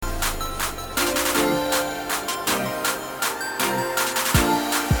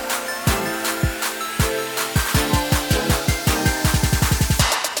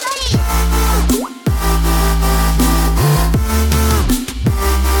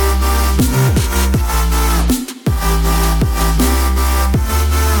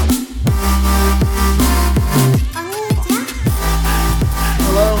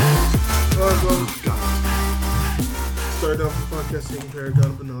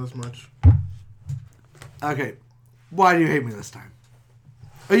not as much. Okay. Why do you hate me this time?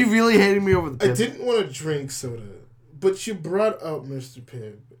 Are you really hating me over the Pibb? I didn't want to drink soda, but you brought out Mr.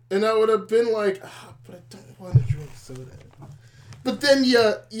 Pibb. And I would have been like, but I don't want to drink soda. But then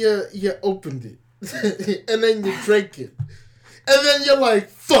you opened it. And then you drank it. And then you're like,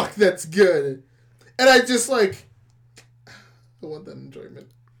 fuck, that's good. And I just like, I want that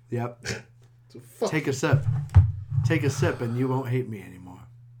enjoyment. Yep. So fuck. Take a sip. Take a sip and you won't hate me anymore.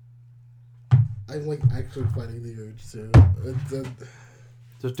 I'm like actually fighting the urge to.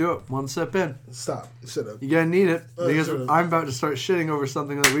 Just do it. One sip in. Stop. Shut up. You're going to need it because I'm about to start shitting over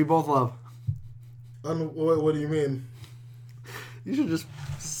something that we both love. What do you mean? You should just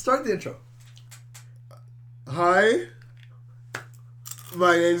start the intro. Hi.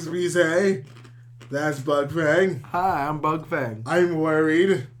 My name's Rise. That's Bug Fang. Hi, I'm Bug Fang. I'm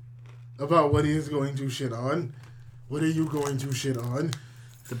worried about what he's going to shit on. What are you going to shit on?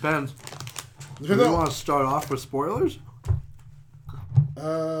 Depends. Do you want to start off with spoilers?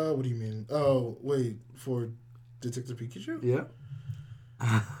 What do you mean? Oh, wait, for Detective Pikachu?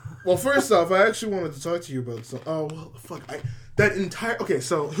 Yeah. Well, first off, I actually wanted to talk to you about some. Oh, well, fuck. Okay,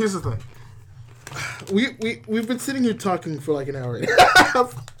 so here's the thing. We've been sitting here talking for like an hour and a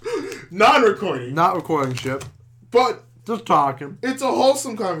half. Non-recording. Not recording shit. But just talking. It's a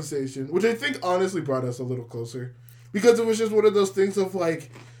wholesome conversation, which I think honestly brought us a little closer. Because it was just one of those things of like,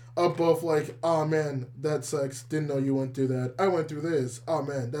 both like, oh man, that sucks. Didn't know you went through that. I went through this. Oh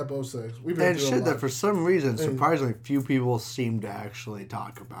man, that both sucks. We've been through a lot. And shit that for some reason, surprisingly, few people seem to actually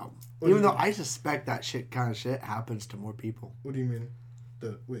talk about. Even though I suspect that kind of shit happens to more people. What do you mean?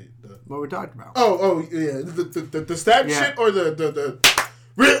 What we talked about. Oh yeah, the stab shit or the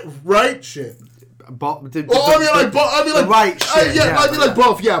right shit. I mean right shit. I mean like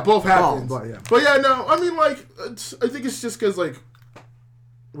both. Yeah, both happen. But yeah, no. I mean like, I think it's just because like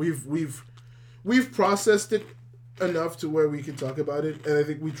we've processed it enough to where we can talk about it, and I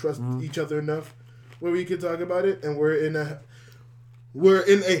think we trust each other enough where we can talk about it, and we're in a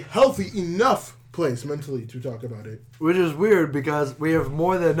healthy enough place mentally to talk about it. Which is weird because we have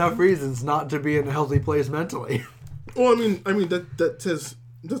more than enough reasons not to be in a healthy place mentally. Well, I mean that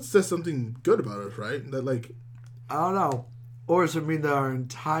says something good about us, right? That like, I don't know, or does it mean that our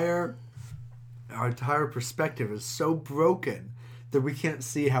entire perspective is so broken that we can't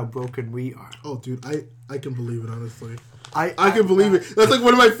see how broken we are? Oh, dude, I can believe it, honestly. I can believe it. That's like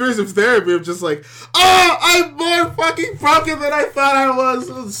one of my fears of therapy. I'm just like, I'm more fucking broken than I thought I was.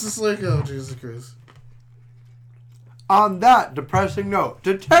 It's just like, oh, Jesus Christ. On that depressing note,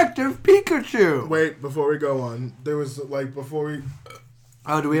 Detective Pikachu! Wait, before we go on, there was, like, before we...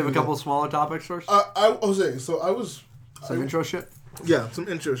 do we have a couple smaller topics first? I was saying, so I was... Some intro shit? Yeah, some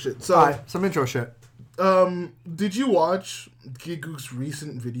intro shit. So, some intro shit. Did you watch Gigu's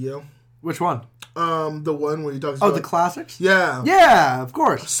recent video? Which one? The one where he talks about... the classics? Yeah. Yeah, of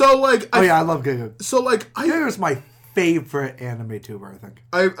course. So, like... I love Gigu. So, like... Gigu's my favorite anime tuber, I think.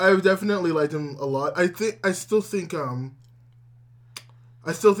 I've definitely liked him a lot. I still think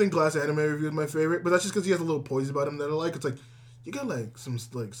Glass Anime Review is my favorite, but that's just because he has a little poise about him that I like. It's like, you got, like, some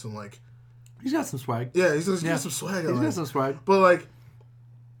He's got some swag. Yeah, he's got some swag. He's got some swag. But, like,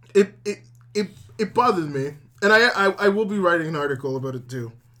 it bothers me. And I will be writing an article about it,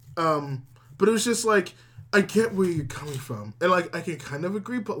 too. But it was just, like, I get where you're coming from. And, like, I can kind of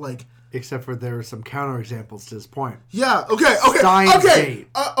agree, but, like... Except for there are some counterexamples to his point. Yeah, okay.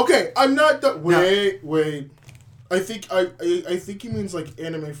 Okay, I'm not the... Wait. I think he means, like,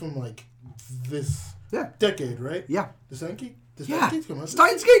 anime from, like, this decade, right? Yeah. The Steins Gate?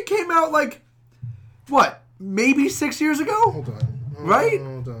 Steins Gate came out, like, what? Maybe 6 years ago? Hold on. Right?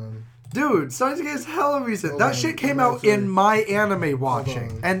 Hold on. Dude, Steins Gate is hella recent. That shit came out in my anime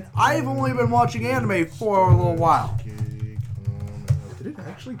watching. And I've only been watching anime for a little while. Did it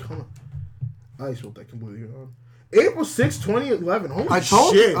actually come out? I spelled that completely wrong. April 6, 2011. Holy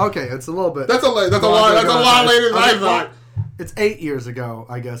shit. Okay, it's a little bit. That's a lot later than I thought. It's 8 years ago,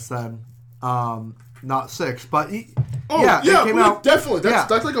 I guess, then. Not 6, but... it came out. Definitely.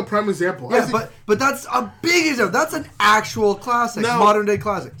 That's like a prime example. Yeah, but that's a big example. That's an actual classic, modern-day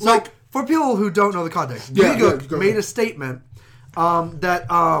classic. So, like, for people who don't know the context, Gigu made a statement that...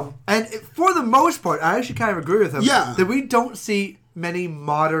 and for the most part, I actually kind of agree with him, that we don't see many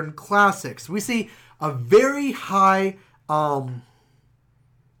modern classics. We see a very high...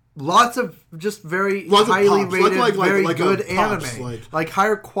 lots of just very highly rated, very good anime. Like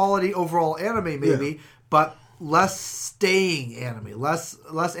higher quality overall anime, maybe. But less staying anime, less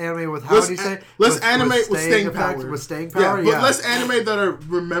anime with how do you say less anime with staying effect, power, with staying power, but less anime that are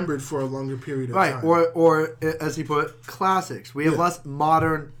remembered for a longer period of time. Or as he put it, classics. We have less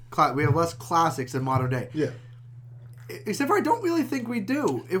modern. We have less classics in modern day. Yeah. Except for I don't really think we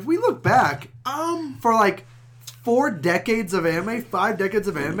do. If we look back, for like 5 decades of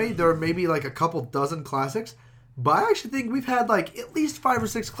anime, there are maybe like a couple dozen classics. But I actually think we've had like at least 5 or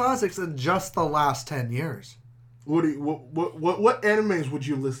 6 classics in just the last 10 years. What animes would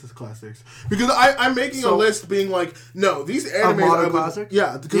you list as classics? Because I'm making a list being like, no, these animes modern classics.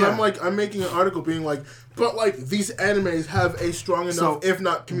 Yeah, because I'm making an article being like, but like these animes have a strong enough, if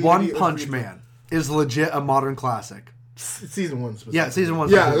not community. One Punch Man is legit a modern classic. Season 1 specifically. Yeah, season 1.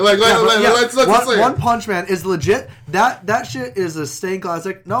 Yeah, let's One Punch Man is legit. That shit is a staying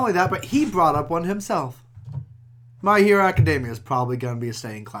classic. Not only that, but he brought up one himself. My Hero Academia is probably going to be a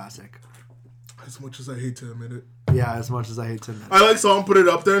staying classic. As much as I hate to admit it. Yeah, as much as I hate to admit it. I saw him put it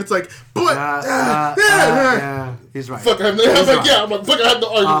up there, and it's like, but... yeah, he's right. Fuck, I have no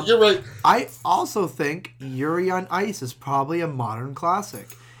argument. You're right. I also think Yuri on Ice is probably a modern classic.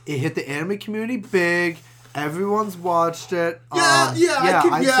 It hit the anime community big. Everyone's watched it. I'd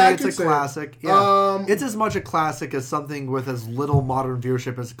say it's a classic. Yeah. It's as much a classic as something with as little modern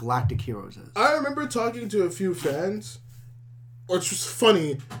viewership as Galactic Heroes is. I remember talking to a few fans, which was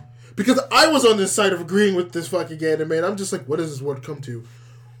funny, because I was on this side of agreeing with this fucking anime, and I'm just like, what does this word come to?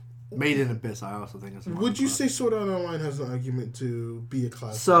 Made in Abyss, I also think it's a Would you say Sword Art Online has an argument to be a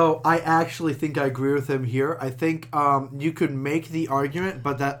classic? So, I actually think I agree with him here. I think you could make the argument,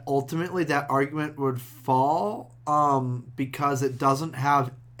 but that ultimately that argument would fall because it doesn't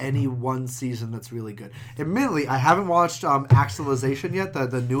have any one season that's really good. Admittedly, I haven't watched Actualization yet,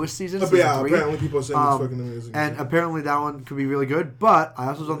 the newest season, season 3. Apparently people are saying it's fucking amazing. And apparently that one could be really good, but I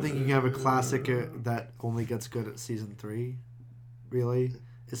also don't think you can have a classic that only gets good at season 3, really.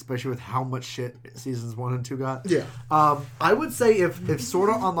 Especially with how much shit seasons 1 and 2 got. Yeah. I would say if Sword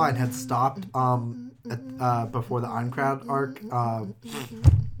Art Online had stopped before the Aincrad arc,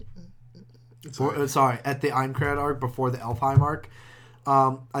 at the Aincrad arc before the Elfheim arc,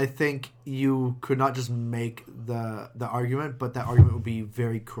 I think you could not just make the argument, but that argument would be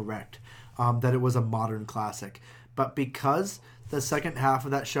very correct, that it was a modern classic. But because the second half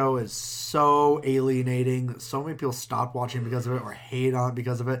of that show is so alienating, so many people stopped watching because of it or hate on it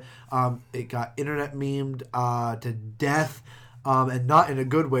because of it. It got internet memed to death, and not in a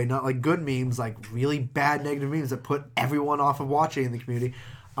good way, not like good memes, like really bad negative memes that put everyone off of watching in the community.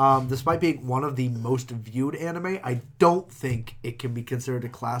 Despite being one of the most viewed anime, I don't think it can be considered a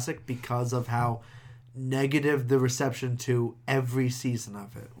classic because of how negative the reception to every season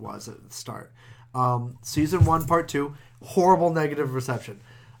of it was at the start. Season 1, Part 2, horrible negative reception.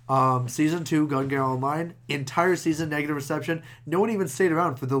 Season 2, Gun Gale Online, entire season negative reception. No one even stayed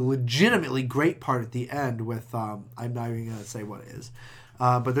around for the legitimately great part at the end with, I'm not even going to say what it is.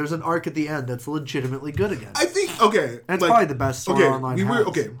 But there's an arc at the end that's legitimately good again. I think, okay. And it's probably the best Sword Art Online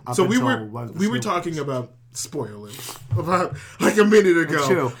we were talking about spoilers about like a minute ago. It's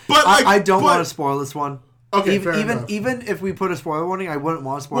true. But I don't want to spoil this one. Okay, even if we put a spoiler warning, I wouldn't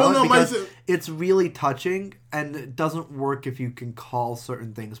want to spoil it because it's really touching and it doesn't work if you can call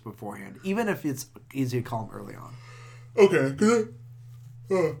certain things beforehand, even if it's easy to call them early on. Okay,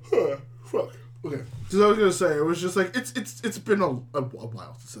 fuck. Okay, because I was gonna say it was just like it's been a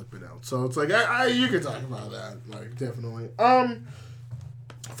while since it's been out, so it's like you can talk about that, like definitely.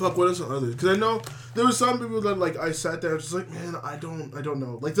 Fuck, what are some others? Because I know there were some people that like I sat there and was just like, man, I don't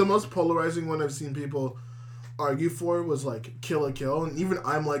know. Like the most polarizing one I've seen people argue for was like Kill la Kill, and even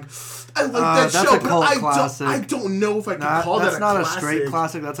I'm like, I like that that's show, a cult but classic. I don't know if I can call that a classic. That's not a straight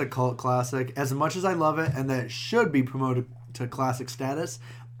classic. That's a cult classic. As much as I love it, and that it should be promoted to classic status,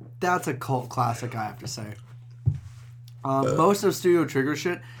 that's a cult classic. I have to say. Most of Studio Trigger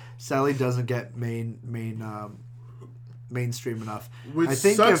shit sadly doesn't get mainstream enough. Which I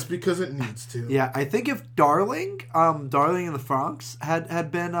think sucks because it needs to. Yeah, I think if Darling in the Franxx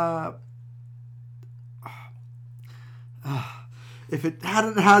had been if it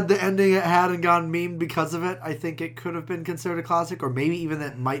hadn't had the ending it had and gotten memed because of it, I think it could have been considered a classic, or maybe even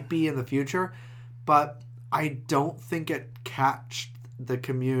that might be in the future. But I don't think it catched the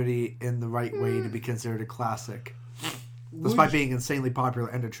community in the right way to be considered a classic. Despite being insanely popular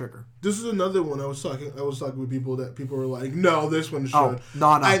and a trigger. This is another one I was talking with people that people were like, no, this one should. Oh,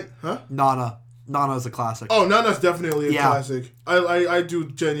 Nana. Nana is a classic. Oh, Nana's definitely a classic. I do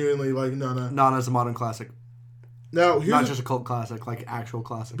genuinely like Nana. Nana's a modern classic. Now, not just a cult classic, like actual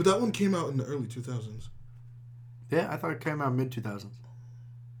classic. But that one came out in the early 2000s. Yeah, I thought it came out mid 2000s.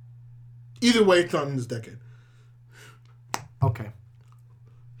 Either way, it's not in this decade. Okay.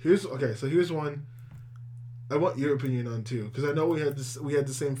 Here's one. I want your opinion on too, because I know we had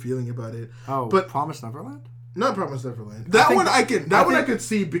the same feeling about it. Oh, but Promised Neverland? Not Promised Neverland. That one I could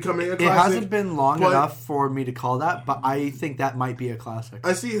see becoming a classic. It hasn't been long enough for me to call that, but I think that might be a classic.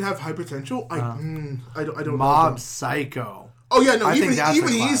 I see it have high potential. I don't Mob know. Psycho. Oh yeah, no. Even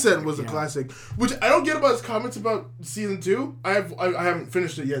he said was a classic, which I don't get about his comments about season 2. I haven't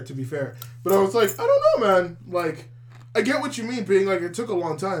finished it yet, to be fair. But I was like, I don't know, man. Like, I get what you mean, being like it took a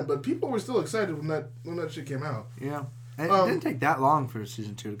long time, but people were still excited when that shit came out. Yeah, and it didn't take that long for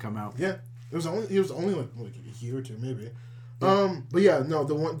season 2 to come out. Yeah, it was only like a year or two, maybe. Yeah. But yeah, no,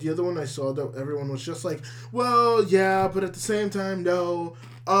 the other one I saw that everyone was just like, well, yeah, but at the same time, no.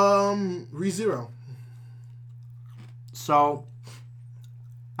 ReZero. So,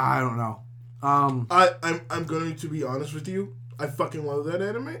 I don't know. I'm going to be honest with you. I fucking love that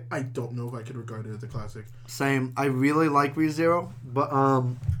anime. I don't know if I could regard it as a classic. Same. I really like ReZero, but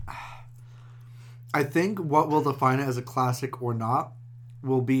I think what will define it as a classic or not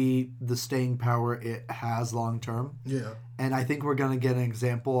will be the staying power it has long term. Yeah. And I think we're going to get an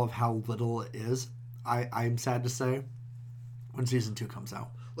example of how little it is. I'm sad to say, when season 2 comes out.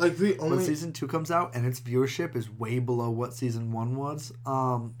 When season 2 comes out and its viewership is way below what season 1 was,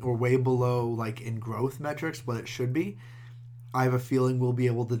 or way below, like, in growth metrics, what it should be, I have a feeling we'll be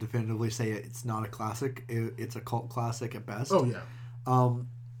able to definitively say it's not a classic. It's a cult classic at best. Oh, yeah.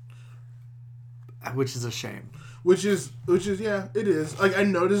 Which is a shame. Which is yeah, it is. Like, I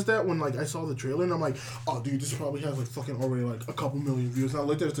noticed that when, like, I saw the trailer and I'm like, oh, dude, this probably has, like, fucking already, like, a couple million views. And I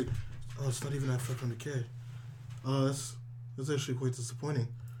looked at it, it's like, oh, it's not even at 500K. That's actually quite disappointing.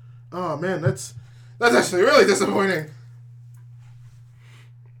 Oh, man, that's actually really disappointing.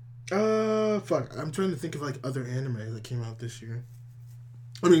 Fuck. I'm trying to think of, like, other anime that came out this year.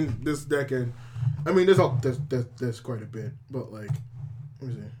 I mean, this decade. I mean, there's quite a bit, but, like,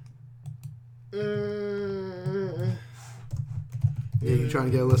 let me see. Yeah, you trying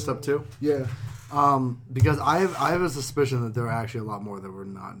to get a list up too? Yeah. Because I have a suspicion that there are actually a lot more that we're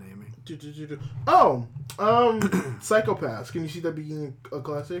not naming. Oh, Psychopaths. Can you see that being a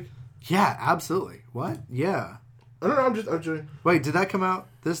classic? Yeah, absolutely. What? Yeah. I don't know. I'm just. Wait, did that come out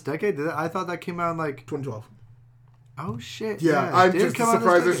this decade? I thought that came out in like 2012. Oh shit! Yeah, I'm just as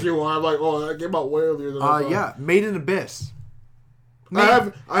surprised as you are. I'm like, oh, that came out way earlier than I thought. Yeah, Made in Abyss.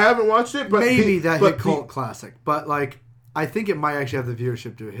 I haven't watched it, but maybe hit cult classic. But like, I think it might actually have the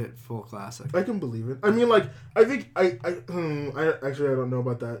viewership to hit full classic. I can believe it. I mean, like, I think I don't know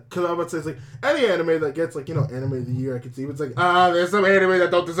about that, because I would say it's like any anime that gets, like, you know, anime of the year, I can see. It's like, there's some anime that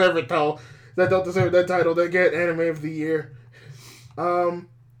don't deserve it though. That don't deserve that title. They get anime of the year. Oh,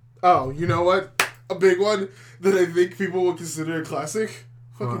 you know what? A big one that I think people will consider a classic.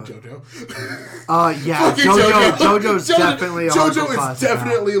 Fucking JoJo. Yeah, JoJo's definitely a JoJo is classic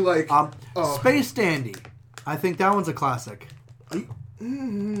definitely now. Like Space Dandy. I think that one's a classic. Are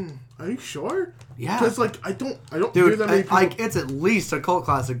you sure? Yeah. Because like I don't Dude, hear that many people. Like, it's at least a cult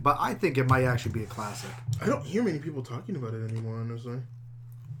classic, but I think it might actually be a classic. I don't hear many people talking about it anymore, honestly.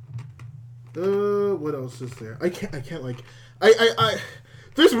 What else is there? I can't like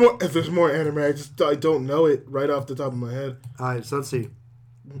there's more anime. I don't know it right off the top of my head. Alright, so let's see.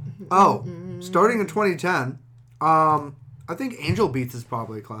 Oh, starting in 2010, I think Angel Beats is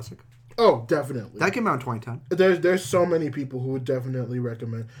probably a classic. Oh, definitely. That came out in 2010. There's so many people who would definitely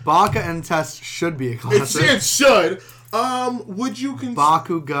recommend. Baka and Test should be a classic. It should. Would you consider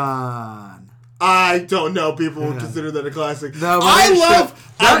Bakugan? I don't know. People would consider that a classic. No, I love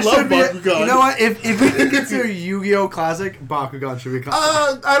Bakugan. You know what? If you can consider Yu-Gi-Oh! Classic, Bakugan should be a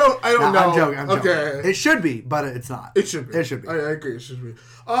classic. I don't know. I'm joking. Okay. It should be, but it's not. It should be. I agree. It should be.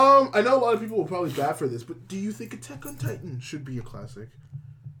 I know a lot of people will probably bat for this, but do you think Attack on Titan should be a classic?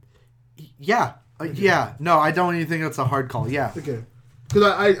 Yeah. Yeah. No, I don't even think that's a hard call. Yeah. Okay. Because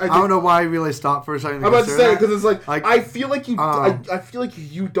I don't know why I really stopped for a second. I'm about to say it because it's like I feel like you I feel like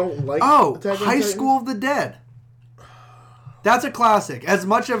you don't like Attack on High School of the Dead. That's a classic. As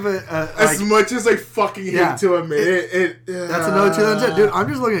much of much as I fucking hate to admit it, that's another 2010. Dude, I'm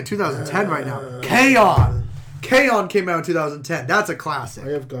just looking at 2010 right now. K-On! Came out in 2010. That's a classic.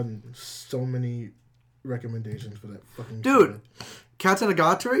 I have gotten so many recommendations for that fucking dude.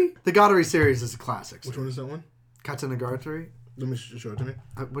 Katanagatari? The Gatari series is a classic. Which one is that one? Katanagatari. Let me show it to me.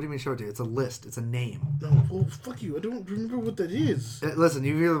 What do you mean show it to you? It's a list. It's a name. No, well, fuck you. I don't remember what that is. Listen,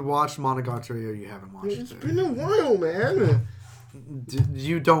 you've either watched Monogatari or you haven't watched it. It's been a while, man.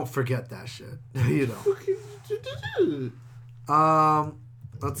 You don't forget that shit. You don't.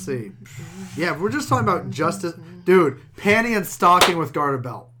 Let's see. Yeah, we're just talking about Justice. Dude, Panty and Stocking with Garter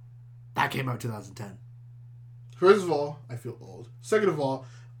Belt. That came out 2010. First of all, I feel old. Second of all,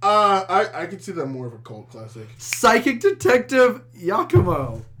 I consider that more of a cult classic. Psychic Detective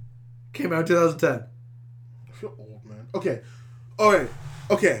Yakumo came out in 2010. I feel old, man. Okay. All right.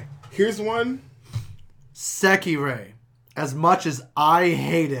 Okay. Here's one. Sekirei, as much as I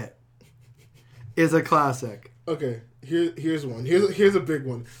hate it, is a classic. Okay. Here's one. Here's a big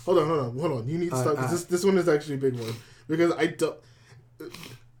one. Hold on. You need to stop. This one is actually a big one because I don't.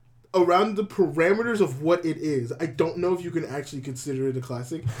 Around the parameters of what it is, I don't know if you can actually consider it a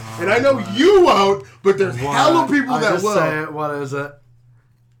classic. And I know you won't, but there's hella people that will. Say it. What is it?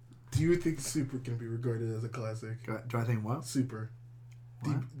 Do you think Super can be regarded as a classic? Do I think what? Super.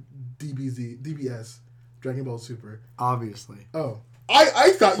 What? DBS. Dragon Ball Super. Obviously. Oh.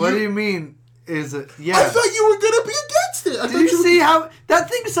 I thought What do you mean? Is it? Yeah. I thought you were gonna be against it. Did you see how that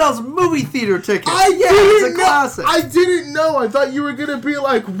thing sells movie theater tickets? It's a classic. I didn't know. I thought you were gonna be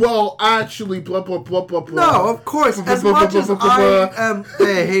like, well, actually, blah blah blah blah blah. No, of course. As much as I am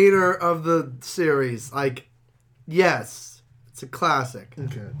a hater of the series, like, yes, it's a classic.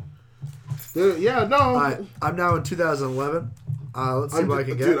 Okay. Yeah. No. I'm now in 2011. Let's see what I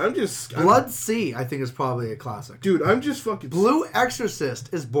can get. Dude, Blood Sea, I think, is probably a classic. Dude, I'm just fucking... Blue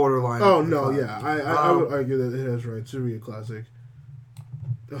Exorcist is borderline. Oh, no, yeah. I would argue that it has right to be a classic.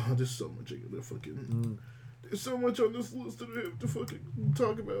 Oh, there's so much I gotta fucking... There's so much on this list that I have to fucking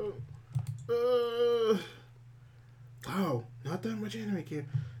talk about. Oh, not that much anime came.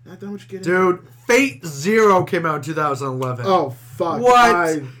 Not that much getting. Dude, Fate Zero came out in 2011. Oh, fuck. What?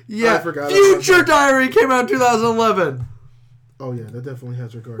 I forgot. Future Diary came out in 2011. Oh yeah, that definitely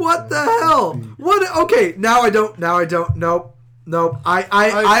has regard. What the hell? What? Okay, now I don't. Nope.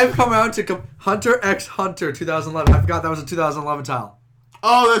 I've come out to Hunter x Hunter 2011. I forgot that was a 2011 title.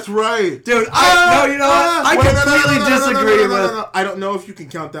 Oh, that's right, dude. You know what? I completely disagree with. I don't know if you can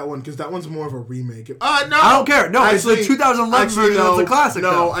count that one because that one's more of a remake. No, I don't care. No, actually, it's the 2011 version. It's a classic.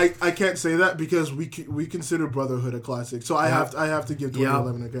 No, I can't say that because we consider Brotherhood a classic. So I have to give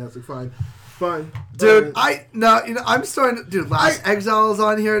 2011 a classic. Fine. Dude, I'm starting to... Dude, Last Exile is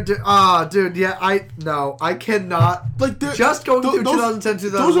on here. Dude, I cannot... Like, just going through 2010,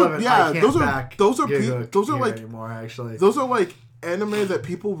 2011, I can't those are like... anymore, actually. Those are like anime that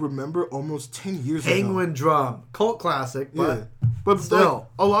people remember almost 10 years ago. Penguin Drum. Cult classic, but... Yeah. But still. Like,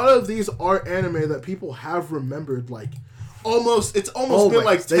 a lot of these are anime that people have remembered, like... It's almost been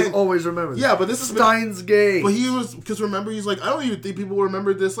like 10. They always remember this. Yeah, but this is Steins Gate. But he was, because remember, he's like, I don't even think people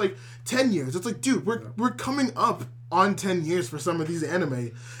remember this like 10 years. It's like, dude, we're coming up on 10 years for some of these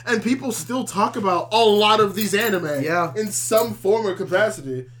anime, and people still talk about a lot of these anime in some form or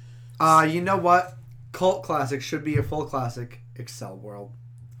capacity. You know what? Cult classic should be a full classic. Excel World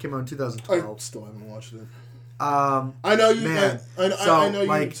came out in 2012. I still haven't watched it. I know you. Man, I know you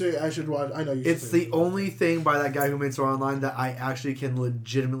would say I should watch. I know you. It's the only thing by that guy who made Sword Online that I actually can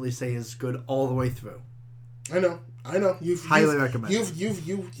legitimately say is good all the way through. I know. You've highly recommend.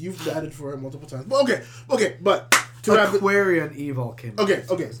 You've batted for it multiple times. But okay. But to wrap Aquarian Evil came. Okay.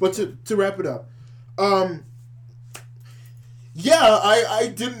 But to wrap it up, yeah,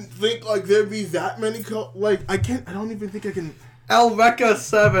 I didn't think like there'd be that many. I don't even think I can. Eureka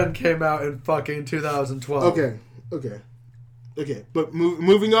 7 came out in fucking 2012. Okay. But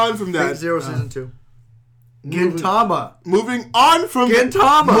moving on from that. Fate Zero Season 2. Gintama. Moving on from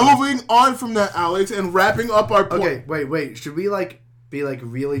that, Alex, and wrapping up our point. Okay, wait. Should we be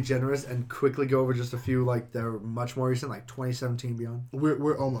really generous and quickly go over just a few that are much more recent, like 2017 beyond?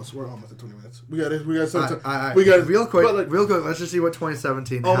 We're almost at 20 minutes. We got some time. Real quick. Let's just see what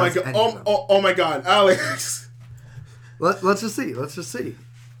 2017. Oh my god. Oh my god, Alex. Let's just see. See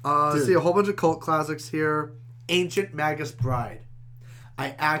a whole bunch of cult classics here. Ancient Magus Bride.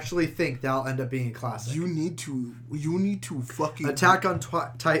 I actually think that'll end up being a classic. You need to fucking... Attack on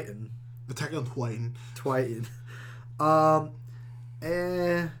Titan. Attack on Titan.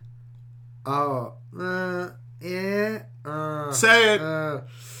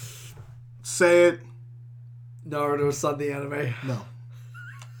 Say it. Naruto Sun the anime. No.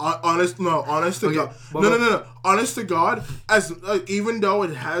 Honest to God. No. Honest to God, as even though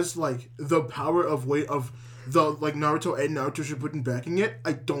it has the power of weight of the Naruto and Naruto Shippuden backing it,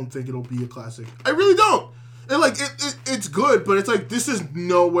 I don't think it'll be a classic. I really don't. And it's good, but it's this is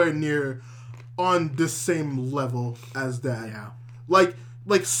nowhere near on the same level as that. Yeah.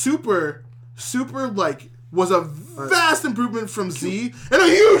 Super was a vast improvement from Z and a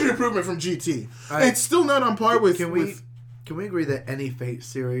huge improvement from GT. It's still not on par with. Can we agree that any Fate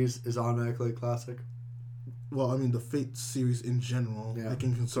series is automatically a classic? Well, I mean, the Fate series in general. Yeah.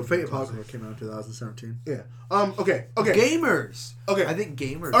 So Fate Apocalypse came out in 2017. Yeah. Okay. Gamers. Okay. I think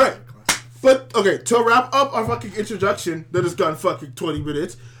Gamers. All right. But okay, to wrap up our fucking introduction that has gone fucking 20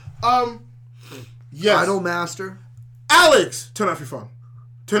 minutes. Yes. Idol Master. Alex, turn off your phone.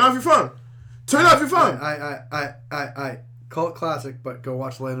 Turn off your phone. Turn off your phone. I cult classic, but go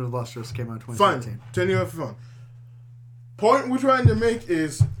watch Land of the Lustrous. Came out in 2017. Fine. Turn off your phone. Point we're trying to make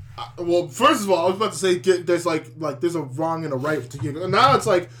is, well, first of all, I was about to say there's there's a wrong and a right to get. Now it's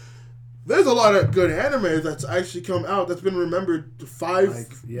like there's a lot of good anime that's actually come out that's been remembered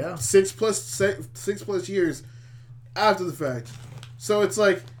 6 plus years after the fact. So it's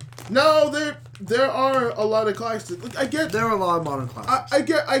like, no, there are a lot of classics. Like, I get there are a lot of modern classics.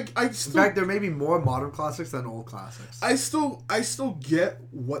 I still, in fact, there may be more modern classics than old classics. I still get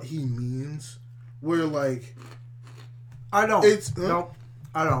what he means. Where like, I don't. No,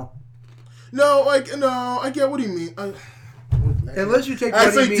 I don't. No, I get what he means. Unless you take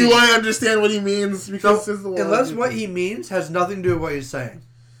what he means. Do I understand what he means? Because unless what he means has nothing to do with what he's saying.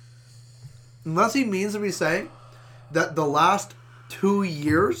 Unless he means to be saying that the last 2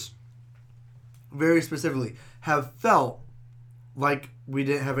 years, very specifically, have felt like we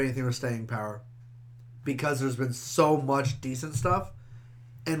didn't have anything with staying power. Because there's been so much decent stuff,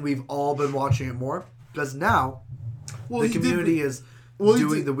 and we've all been watching it more. Because now, the community is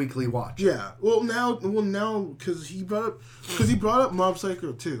doing the weekly watch. Yeah. Well, now, because he brought up Mob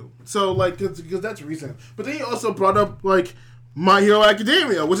Psycho 2. So, like, because that's recent. But then he also brought up, like, My Hero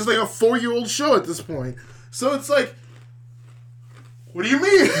Academia, which is like a 4-year-old show at this point. So it's like, what do you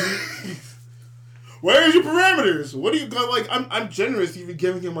mean? Where's your parameters? What do you got? Like, I'm generous even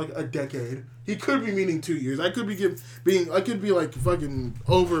giving him like a decade. He could be meaning 2 years. I could be like fucking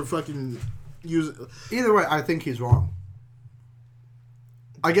over fucking use. Either way, I think he's wrong.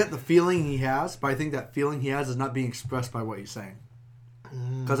 I get the feeling he has, but I think that feeling he has is not being expressed by what he's saying.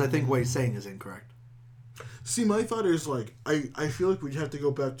 Because I think what he's saying is incorrect. See, my thought is like I feel like we'd have to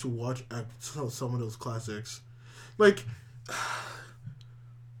go back to watch some of those classics, like.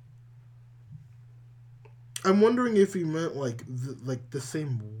 I'm wondering if he meant like the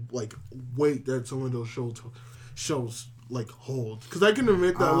same like weight that some of those shows like hold. Because I can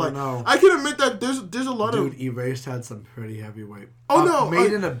admit that I can admit that there's a lot of. Dude, Erased had some pretty heavy weight. Oh no,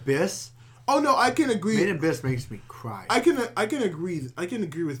 Made in Abyss. Oh no, I can agree. Made in Abyss makes me cry. I can agree. I can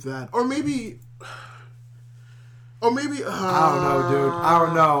agree with that. Or maybe. I don't know, dude. I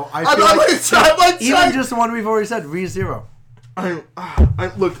don't know. I feel like even just the one we've already said, ReZero.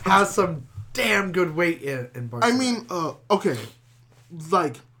 Look, has some damn good weight in Barcelona. I mean, okay,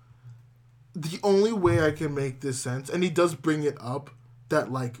 like the only way I can make this sense, and he does bring it up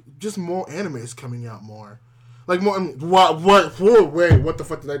that like just more anime is coming out more, like more. Wait, what the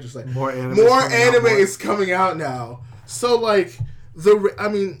fuck did I just say? More anime is coming out now. So like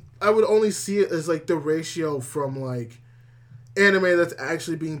I would only see it as like the ratio from like anime that's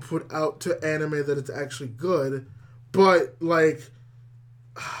actually being put out to anime that it's actually good, but like.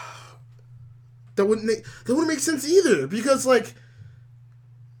 That wouldn't make sense either, because like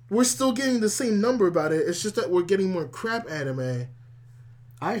we're still getting the same number about it. It's just that we're getting more crap anime.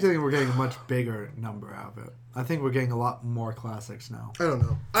 I think we're getting a much bigger number out of it. I think we're getting a lot more classics now. I don't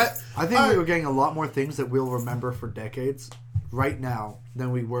know. I think we're getting a lot more things that we'll remember for decades right now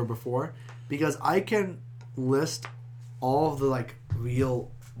than we were before, because I can list all of the like real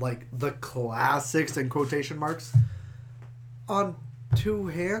like the classics in quotation marks on 2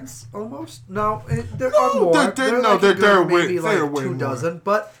 hands, almost. No, there are more. There are maybe like 2 dozen,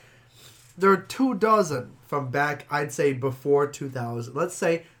 but there are 2 dozen from back. I'd say before 2000. Let's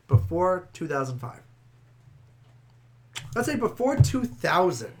say before 2005. Let's say before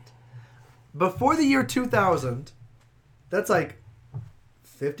 2000. Before the year 2000, that's like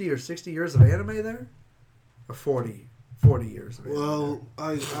 50 or 60 years of anime there, or 40 years of anime. Well,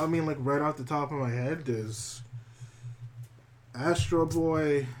 I mean, like right off the top of my head, there's Astro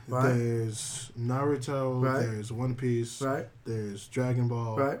Boy, right. There's Naruto, right. There's One Piece, right. There's Dragon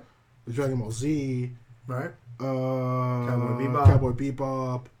Ball, right. There's Dragon Ball Z, right. Cowboy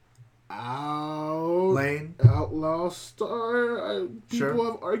Bebop, Outlaw Star.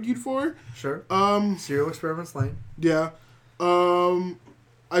 People have argued for. Sure. Serial Experiments Lane. Yeah.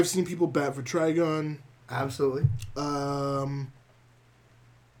 I've seen people bat for Trigun. Absolutely.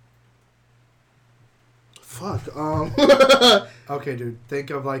 Fuck. Okay, dude. Think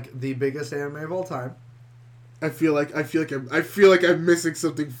of like the biggest anime of all time. I feel like I'm missing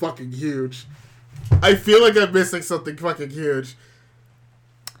something fucking huge.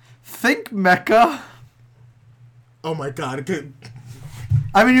 Think Mecha. Oh my god!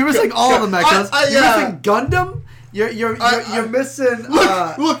 I mean, you're missing all of the mechas. You're missing Gundam. You're missing. You're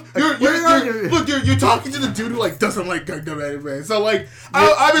talking to the dude who like doesn't like Gundam anime. So like,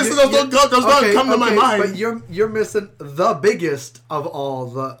 obviously those don't come to my mind. But you're missing the biggest of all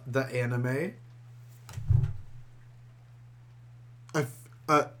the anime.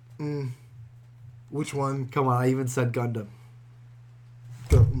 Which one? Come on, I even said Gundam.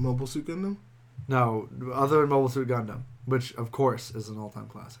 Mobile Suit Gundam? No, other than Mobile Suit Gundam, which of course is an all-time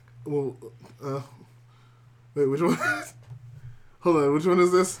classic. Well, wait, which one? Hold on, which one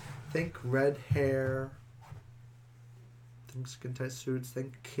is this? Think red hair. Think skin tight suits.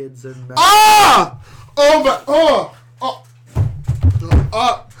 Think kids in metal. Ah! Oh my!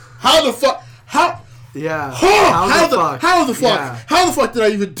 How the fuck? How? Yeah. How the fuck? Yeah. How the fuck did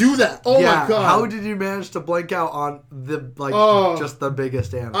I even do that? Oh my god! How did you manage to blank out on just the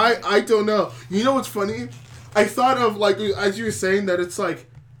biggest anime? I don't know. You know what's funny? I thought of like as you were saying that it's like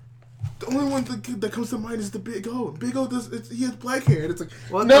the only one that comes to mind is the Big O. Big O he has black hair, and it's like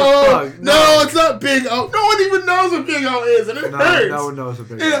no, it's not Big O. No one even knows what Big O is, and it hurts. No one knows what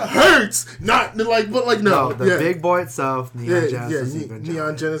Big O is. It hurts. Not like, but like no. The big boy itself, Neon Genesis.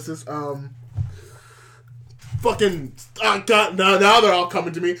 Neon Genesis. Fucking God! Now they're all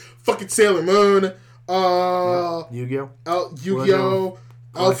coming to me. Fucking Sailor Moon. Yu-Gi-Oh. Yu-Gi-Oh.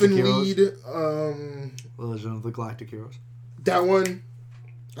 Elfen Lied. Legend of the Galactic Heroes. That one.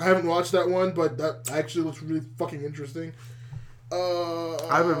 I haven't watched that one, but that actually looks really fucking interesting.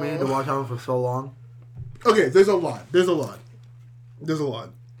 I've been meaning to watch that one for so long. Okay, there's a lot.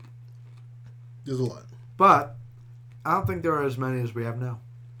 But I don't think there are as many as we have now.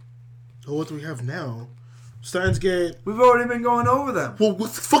 Oh, what do we have now? Steins Gate. We've already been going over them. Well,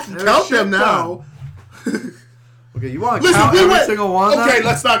 let's fucking count them now. Okay, you want to count every single one? Okay,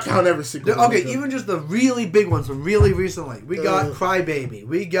 let's not count every single one. Okay, even just the really big ones from really recently. We got Crybaby.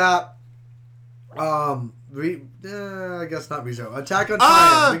 We got, I guess not ReZero. Attack on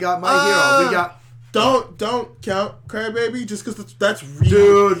Titan. We got My Hero. We got... Don't count Crybaby just because that's really...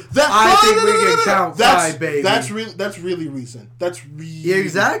 Dude, I think we can count Crybaby. That's really recent. That's really... Yeah,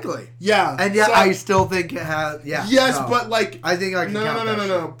 exactly. Yeah. And yet I still think it has... Yeah. Yes, but like... I think I can count that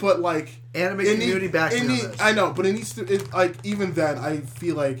No. But like... Anime community back in this. I know, but it needs to... like, even then, I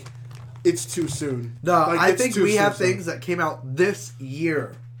feel like it's too soon. No, like, I think we have things that came out this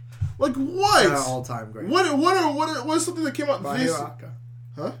year. Like what? That are all-time great. What is something that came out My this... Hero Aka.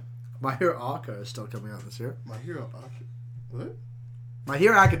 Huh? My Hero Aka is still coming out this year. My Hero Aka? What? My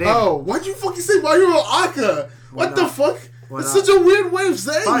Hero Academia. Oh, why'd you fucking say My Hero Aka? What the fuck? It's such a weird way of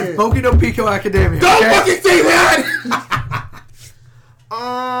saying it. Poke no Pico Academia. Don't fucking say that!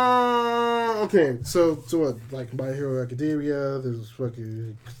 Okay, so what? Like My Hero Academia, there's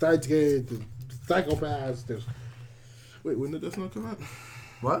fucking Steins Gate, there's Psychopaths, there's... Wait, when did Death Note come out?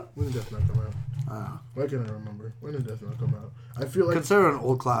 What? When did Death Note come out? Why can't I remember? When did Death Note come out? I feel like... Consider an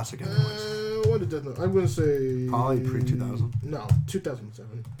old classic anyways. When did Death Note... I'm going to say... Probably pre-2000. No,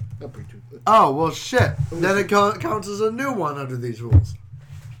 2007. Not pre-2000. Oh, well, shit. Then it counts as a new one under these rules.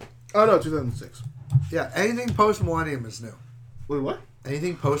 Oh, no, 2006. Yeah, anything post-millennium is new. Wait, what?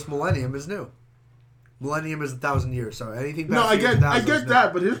 Anything post-millennium is new. Millennium is 1,000 years, so anything past No, I get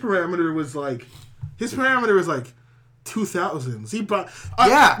that, but his parameter was like... 2000s. He brought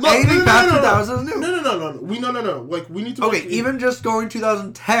anything past 2000 is new. No. Like we need to. Okay, even just going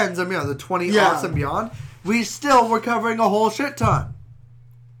 2010s and beyond, the 20 and beyond, we still were covering a whole shit ton.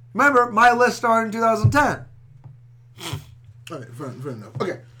 Remember, my list started in 2010. All right, fair enough.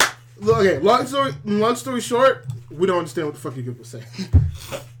 Okay. Long story short, we don't understand what the fuck you were saying.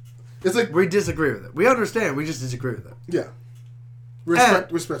 It's like we disagree with it. We understand. We just disagree with it. Yeah.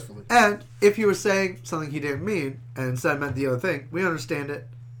 Respectfully. And if he was saying something he didn't mean and instead meant the other thing, we understand it,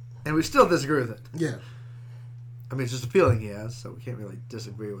 and we still disagree with it. Yeah. I mean, it's just a feeling he has, so we can't really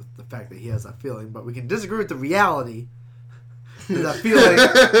disagree with the fact that he has that feeling, but we can disagree with the reality that that feeling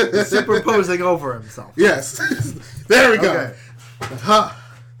is superimposing over himself. Yes. There we go. Okay.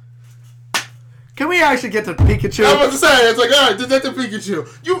 Can we actually get to Pikachu? I was about to say, it's like, all right, Detective Pikachu.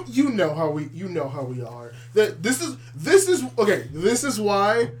 You know how we are. This is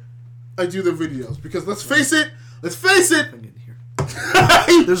why I do the videos, because let's face it. There's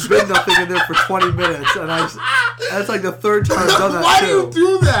been nothing in there for 20 minutes, and that's like the third time I've done that. Why do you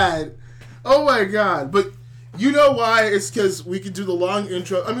do that? Oh my god! But you know why? It's because we could do the long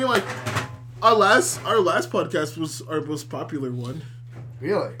intro. I mean, like our last podcast was our most popular one.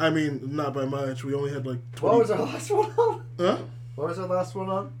 Really? I mean, not by much. We only had like 20. What was our last one on? Huh? What was our last one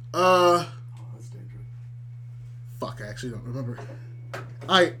on? Oh, that's dangerous. Fuck, I actually don't remember.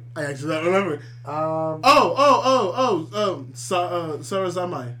 I actually don't remember.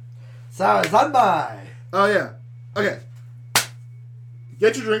 Sarazamai. Oh yeah. Okay.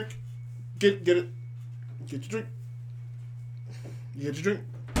 Get your drink. Get it. Get your drink. You get your drink.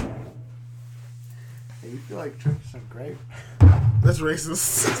 Hey, you feel like drinking some grape? That's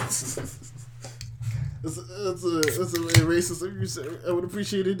racist. that's a racist thing you say. I would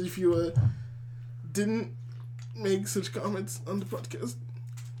appreciate it if you didn't make such comments on the podcast.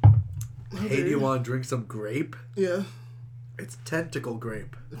 Hey, do you want to drink some grape? Yeah. It's tentacle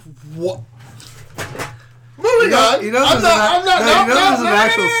grape. What? Moving on. You know there's an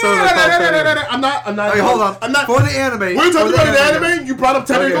actual soda called I'm not. Okay, hold on. I'm not. For the anime. We're talking about an anime. You brought up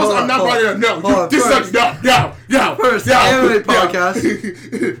tentacles. Okay, I'm not bringing it up. No. This sucks. No. First, the anime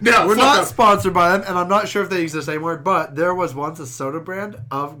podcast. No. We're not sponsored by them, and I'm not sure if they exist anymore, but there was once a soda brand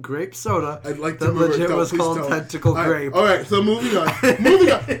of grape soda I'd like to that move legit it. was called Tentacle Grape. All right, so moving on. Moving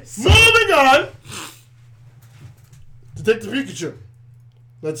on. Detective Pikachu.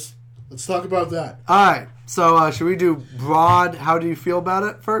 Let's talk about that. All right. So should we do broad? How do you feel about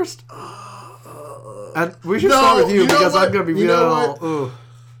it first? And we should start with you because I'm gonna be real.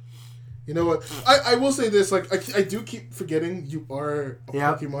 You know what? I will say this. Like I do keep forgetting you are a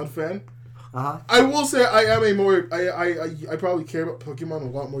Pokemon fan. I will say I am a more. I probably care about Pokemon a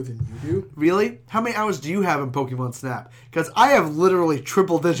lot more than you do. Really? How many hours do you have in Pokemon Snap? Because I have literally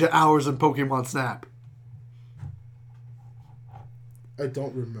triple-digit hours in Pokemon Snap. I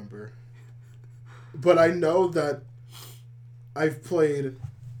don't remember. But I know that I've played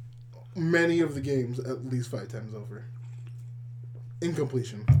many of the games at least 5 times over. In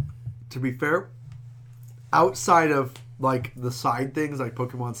completion. To be fair, outside of like the side things like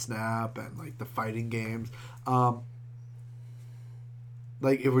Pokemon Snap and like the fighting games,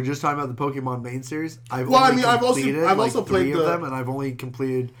 like if we're just talking about the Pokemon main series, I've also played 3 of them, and I've only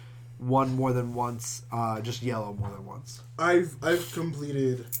completed one more than once. Just Yellow more than once. I've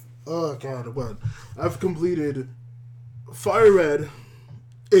completed. Oh god, what? I've completed Fire Red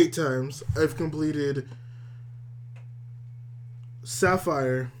 8 times. I've completed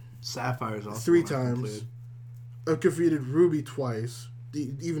Sapphire. Sapphire's also 3 times. I've completed Ruby twice,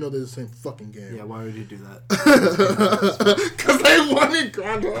 even though they're the same fucking game. Yeah, why would you do that? Because I wanted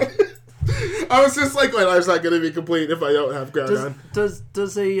Groundhog. I was just like, my life's not gonna be complete if I don't have Groundhog. Does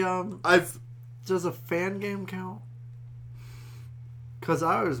a fan game count? Because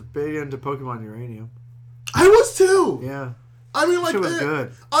I was big into Pokemon Uranium. I was too. Yeah. I mean, like, it was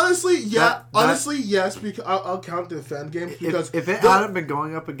good. Honestly, yeah. Honestly, yes. Because I'll count the fan games because if it hadn't been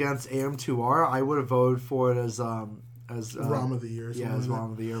going up against AM2R, I would have voted for it as ROM of the Year. Yeah, as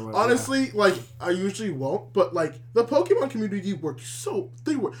ROM of the Year. Honestly, like I usually won't, but like the Pokemon community works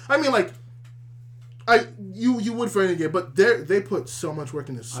I mean, like, you would for any game, but they put so much work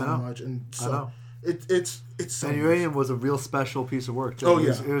into so much, and so it's so. And Uranium was a real special piece of work. Oh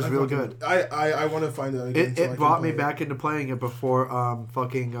yeah, it was real good. I want to find that again. It brought me back into playing it before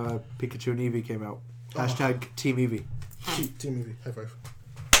fucking Pikachu and Eevee came out. Hashtag Team Eevee. Team Eevee. High five.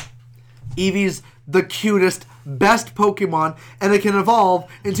 Eevee's the cutest, best Pokemon, and it can evolve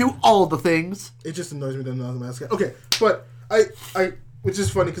into all the things. It just annoys me that I'm not the mascot. Okay, but I which is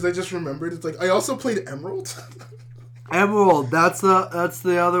funny because I just remembered. It's like I also played Emerald. Emerald, that's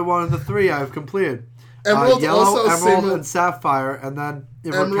the other one of the 3 I've completed. Emerald, Yellow, also Emerald, and Sapphire, and then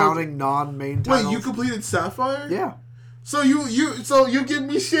if we're counting non-main titles. Wait, you completed Sapphire? Yeah. So you give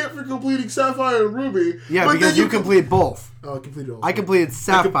me shit for completing Sapphire and Ruby. Yeah, but because you completed both. Oh, I completed all 3. I completed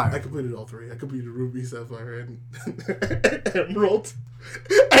Sapphire. I completed all 3. I completed Ruby, Sapphire, and Emerald.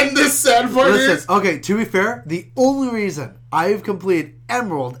 And the sad part is... Okay, to be fair, the only reason I've completed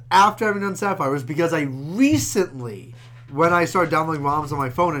Emerald after having done Sapphire was because I recently, when I started downloading ROMs on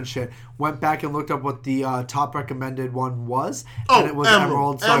my phone and shit, went back and looked up what the top recommended one was, and it was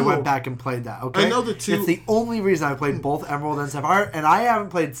Emerald, so I went back and played that, okay? I know the 2... It's the only reason I played both Emerald and Sapphire, and I haven't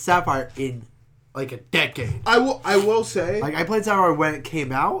played Sapphire in, like, a decade. I will say... Like, I played Sapphire when it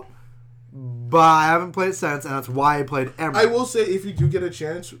came out, but I haven't played it since, and that's why I played Emerald. I will say, if you do get a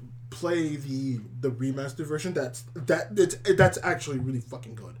chance, play the remastered version. That's actually really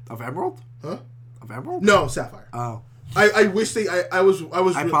fucking good. Of Emerald? Huh? Of Emerald? No, Sapphire. Oh. I wish they... I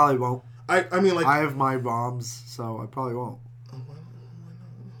probably won't. I mean, like... I have my ROMs, so I probably won't.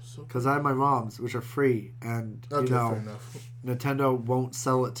 Because I have my ROMs, which are free, and, fair enough. Nintendo won't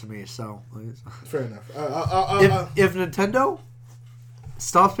sell it to me, so... Fair enough. If Nintendo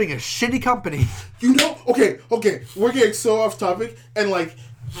stops being a shitty company... You know... Okay, we're getting so off topic, and, like...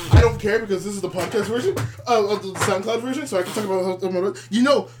 I don't care because this is the podcast version, of the SoundCloud version, so I can talk about you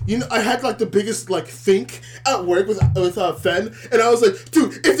know, I had like the biggest like think at work with Fen, and I was like,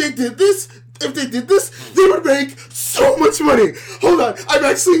 dude, if they did this, if they did this, they would make so much money. Hold on, I'm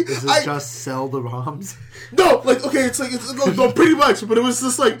actually. Is it just sell the ROMs? No, like okay, it's no, pretty much, but it was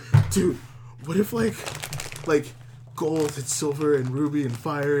just like, dude, what if like gold and silver and ruby and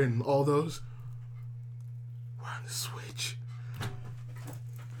fire and all those were on the Switch?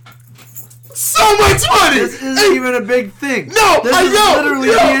 So much money! This isn't even a big thing. No, this I is know! Literally,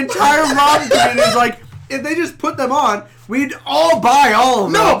 the entire ROM community is like, if they just put them on, we'd all buy all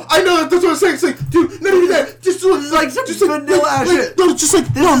of them. No, I know, that's what I'm saying. It's like, dude, not even that. Just this is like some vanilla ass shit. No, just like,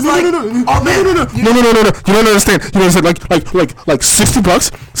 this is like, no. Oh, man. No. You don't understand. You don't understand. Like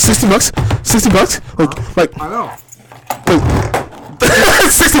 $60? $60? Like. I know.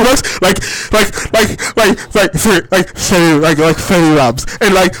 $60 like Fetty Robs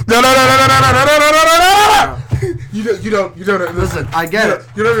and like no. You don't listen. I get it.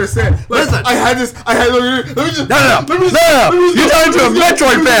 You don't understand. Like, listen, let me just no. You're talking to a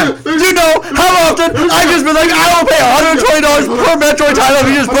Metroid fan. Do you know how often I just been like, I will pay $120 per Metroid title if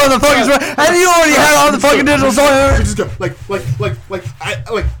you just put on the fucking Switch, and you already had it on the fucking digital store. You just go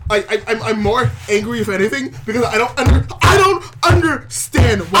I'm more angry if anything because I don't understand.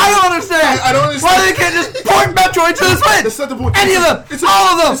 I don't understand. I don't understand why they can't just port Metroid to the Switch. That's not the point. Any of them. All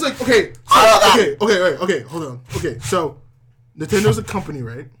of them. It's like okay. Okay. Hold on. Okay, so Nintendo's a company,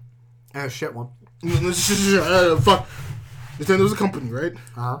 right? Shit one. Fuck. Nintendo's a company, right?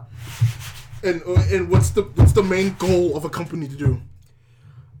 And what's the main goal of a company to do?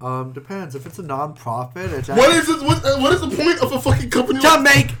 Depends. If it's a non-profit, it's what is the point of a fucking company? To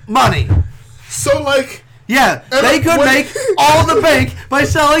make money. So like. Yeah, they could make all the bank by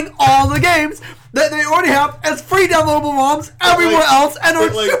selling all the games that they already have as free downloadable ROMs everywhere else, and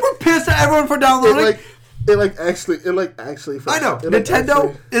are super pissed at everyone for downloading. It actually. I know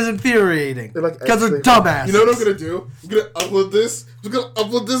Nintendo is infuriating because they're dumbasses. You know what I'm gonna do? I'm gonna upload this.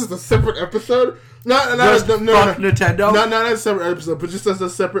 As a separate episode. Not Nintendo. Not a separate episode, but just as a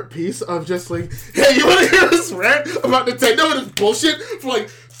separate piece of just like, hey, you want to hear this rant about Nintendo and this bullshit for like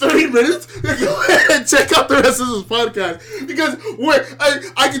 30 minutes? Go ahead and check out the rest of this podcast because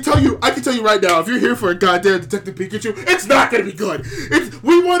I can tell you right now, if you're here for a goddamn Detective Pikachu, it's not gonna be good.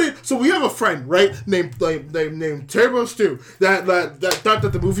 So we have a friend, right, named Turbo Stew that thought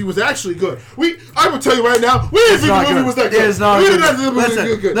that the movie was actually good. I will tell you right now, we didn't think the movie was that good. It is not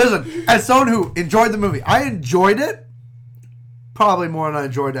good. Listen, as someone who enjoyed the movie, I enjoyed it probably more than I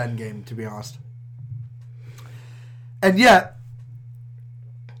enjoyed Endgame, to be honest. And yet,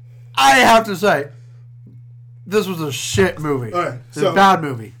 I have to say, this was a shit movie. All right, it's a bad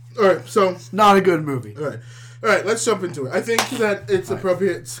movie. All right, so it's not a good movie. All right, let's jump into it. I think that it's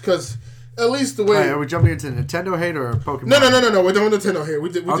appropriate because at least the way. Right, are we jumping into Nintendo hate or Pokemon? No. We're done with Nintendo hate. We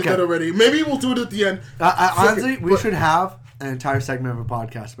did that already. Maybe we'll do it at the end. Honestly, we should have an entire segment of a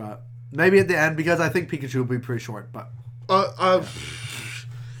podcast about it. Maybe at the end because I think Pikachu will be pretty short. But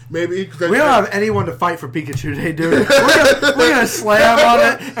maybe we don't have anyone to fight for Pikachu today, dude. We're gonna slam on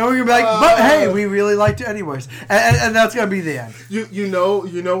it, and we're gonna be like, but hey, we really liked it anyways, and that's gonna be the end. You know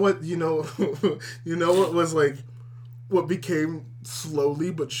what was like, what became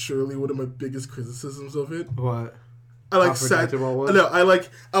slowly but surely one of my biggest criticisms of it. What? I sat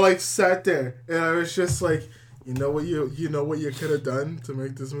there and I was just like, you know what you could have done to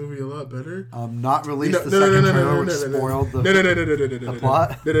make this movie a lot better? Not release the second trailer, which spoiled the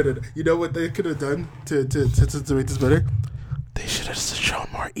plot. You know what they could have done to make this better? They should have shown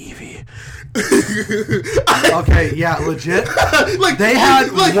more Eevee. Okay, yeah, legit. They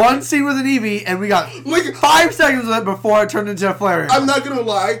had one scene with an Eevee, and we got 5 seconds of it before it turned into a Flareon. I'm not gonna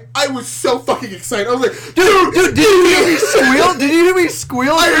lie, I was so fucking excited. I was like, dude, did you hear me squeal? Did you hear me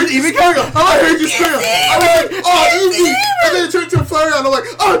squeal? I heard you squeal. I heard you squeal. I was like, oh, Eevee. And then it turned into a Flareon. I'm like,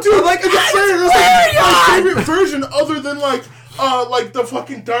 oh, dude, it's a Flareon. It's like my favorite version other than the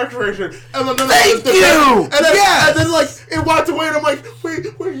fucking dark version. And then Thank you! And then it walked away and I'm like, wait,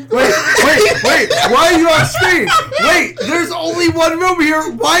 where are you going? Wait, why are you on screen? Wait, there's only one room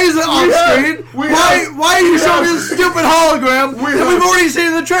here. Why is it on screen? Why are you showing me this stupid hologram that we've already seen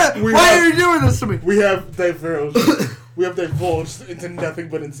in the trailer? Why are you doing this to me? We have divulged into nothing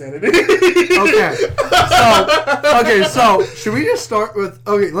but insanity. Okay, so should we just start with...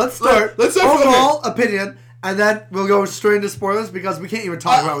 Okay, let's start. Let's start overall opinion. And then we'll go straight into spoilers because we can't even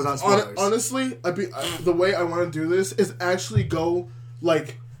talk about it without spoilers. Honestly, the way I want to do this is actually go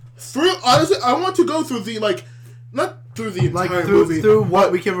through. Honestly, I want to go through the not through the entire movie, through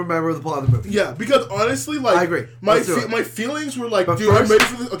what we can remember of the plot of the movie. Yeah, because honestly, I agree. My feelings were like, dude, I'm ready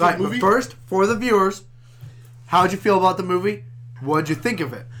for this movie. But first, for the viewers, how'd you feel about the movie? What'd you think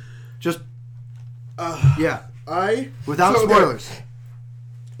of it? Just without spoilers.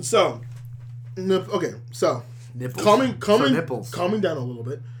 So. Okay, so nipples. calming down a little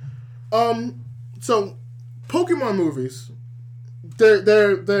bit. So Pokemon movies,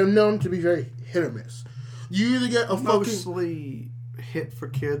 they're known to be very hit or miss. You either get a mostly hit for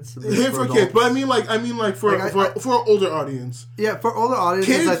kids. Hit for kids, but I mean like for an older audience. Yeah, for older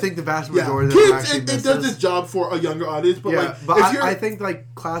audiences, kids, I think the vast majority of them actually it does this job for a younger audience. But I think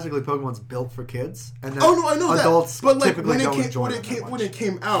like classically Pokemon's built for kids, and then I know adults that. But like typically don't enjoy it when it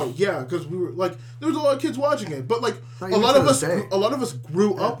came out, because we were like there was a lot of kids watching it, but like a lot of us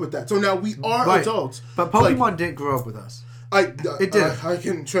grew up with that. So now we are adults. But Pokemon didn't grow up with us. It did. I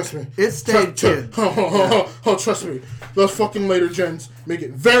can trust me. It stayed kids. Trust me. Those fucking later gens make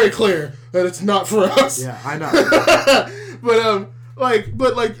it very clear that it's not for us. Yeah, I know.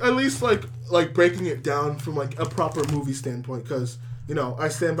 but at least like breaking it down from like a proper movie standpoint, because I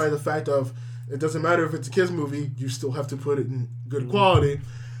stand by the fact of it doesn't matter if it's a kids movie, you still have to put it in good quality.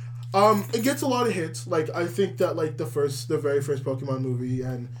 It gets a lot of hits. Like I think that like the very first Pokemon movie,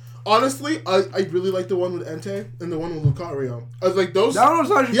 and honestly, I really like the one with Entei and the one with Lucario. I was like those. That one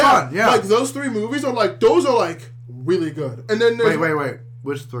was actually fun. Yeah, like those three movies are like really good. And then there's wait,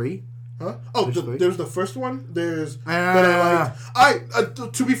 which three? Huh? Oh, there's the first one. There's that I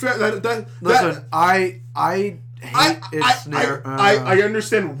liked. To be fair, listen, I hate its snare. I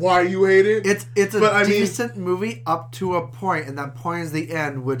understand why you hate it. It's a decent movie up to a point, and that point is the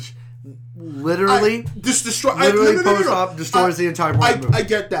end, which literally destroys the entire point of the movie. I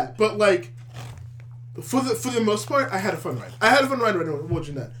get that, but like for the most part, I had a fun ride. I had a fun ride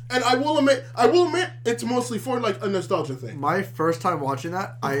watching that, and I will admit, it's mostly for like a nostalgia thing. My first time watching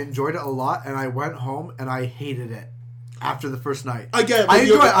that, I enjoyed it a lot, and I went home and I hated it after the first night. I get it. I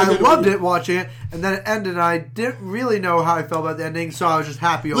enjoyed it. I loved it watching it, and then it ended, and I didn't really know how I felt about the ending, so I was just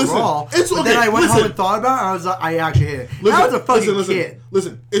happy overall. But then I went home and thought about it, and I was like, I actually hate it. I was a fucking kid.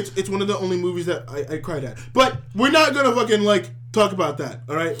 Listen, it's one of the only movies that I cried at. But we're not gonna fucking like talk about that,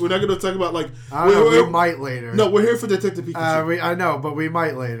 all right? We're not going to talk about, like... we might later. No, we're here for Detective Pikachu. I know, but we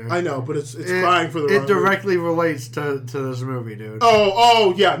might later. I know, but it's crying for the wrong It directly relates to this movie, dude.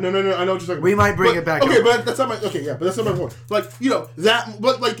 Oh, yeah. No, I know what you're talking about. We might bring it back up. But that's not my... Okay, yeah, but that's not my point. Like, that...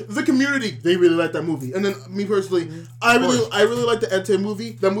 But, like, the community, they really like that movie. And then, me personally, I really like the Entei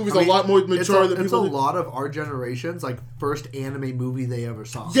movie. That movie's a lot more mature than people... It's a lot of our generation's, like, first anime movie they ever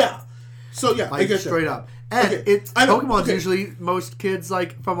saw. Yeah. So, yeah, like, I guess straight up. And Pokemon's usually most kids,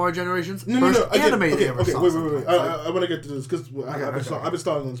 like, from our generation's first anime they ever saw. Wait. I want to get to this, because I've been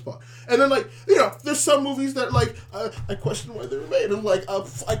stalling on the spot. And then, like, there's some movies that, like, I question why they were made. And, like,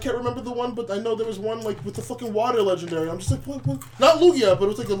 I can't remember the one, but I know there was one, like, with the fucking water legendary. I'm just like, what? Not Lugia, but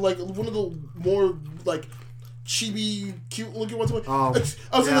it was, like, one of the more, like... chibi, cute looking ones. I was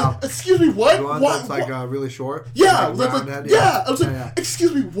like, excuse me, what? The one that's like really short? Yeah. I was like,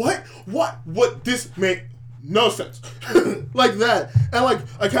 excuse me, what? What? This made no sense. Like that. And like,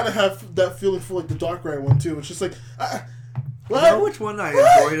 I kind of have that feeling for like the Darkrai one too. It's just like, you know which one I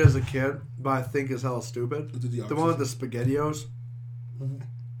enjoyed as a kid, but I think is hell stupid? The one with the SpaghettiOs.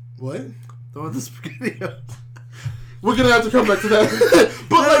 What? The one with the SpaghettiOs. We're gonna have to come back to that.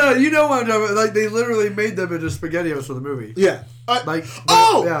 But no, you know what I'm talking about. Like, they literally made them into SpaghettiOs for the movie. Yeah.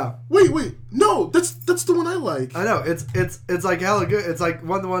 Yeah. Wait. No, that's the one I like. I know. It's like hella good. It's like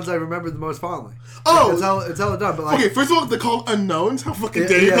one of the ones I remember the most fondly. It's hella done. But like, okay, first of all, they're called unknowns. How fucking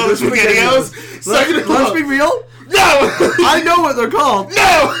dare you call them SpaghettiOs? Let's be real. No! I know what they're called.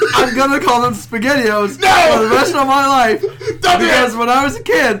 No! I'm gonna call them SpaghettiOs no! for the rest of my life. Because when I was a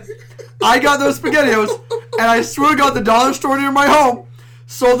kid, I got those SpaghettiOs, and I swear to God, the dollar store near my home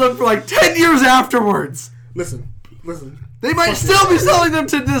sold them for like 10 years afterwards. Listen. They might still be selling them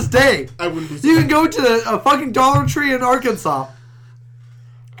to this day. I wouldn't be. You can go to a fucking Dollar Tree in Arkansas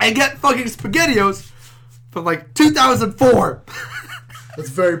and get fucking SpaghettiOs from like 2004. That's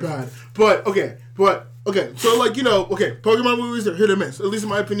very bad. But okay. So like Pokemon movies are hit or miss. At least in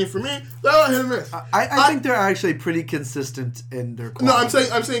my opinion, for me, they're all hit or miss. I think they're actually pretty consistent in their quality.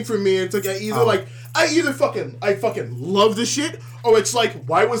 No, I'm saying for me, it's like I fucking love this shit, or it's like,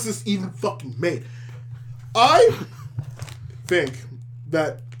 why was this even fucking made? I think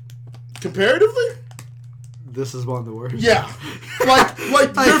that comparatively, this is one of the worst. Yeah,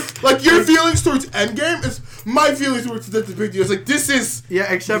 like your feelings towards Endgame is my feelings towards Detective Pikachu. It's like, this is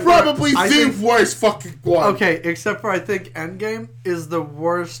probably the worst fucking one. Okay, except for I think Endgame is the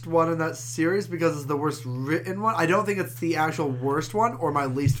worst one in that series because it's the worst written one. I don't think it's the actual worst one or my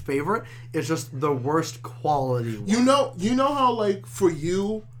least favorite. It's just the worst quality one. You know how like for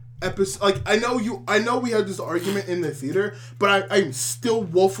you. Like I know we had this argument in the theater, but I'm still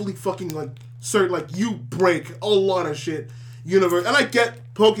woefully fucking like certain like you break a lot of shit universe. And I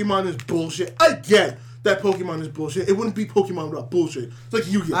get Pokemon is bullshit. I get that Pokemon is bullshit. It wouldn't be Pokemon without bullshit. It's like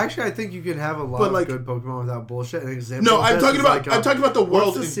Yu-Gi-Oh! Actually, I think you can have a lot of good Pokemon without bullshit. An example. No, I'm talking about the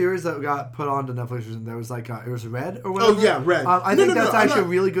world. What's the series that got put onto Netflix? There was like it was Red or whatever. Oh yeah, Red. I think that's actually a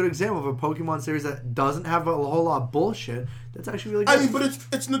really good example of a Pokemon series that doesn't have a whole lot of bullshit. That's actually really good. I mean, but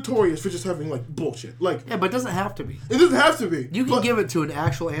it's notorious for just having like bullshit. Like yeah, but it doesn't have to be. It doesn't have to be. You can give it to an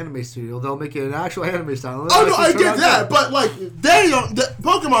actual anime studio. They'll make it an actual anime style. Oh no, I get that, but like they don't.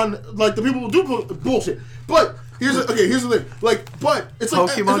 Pokemon, like the people who do bullshit. But here's the thing. Like, but it's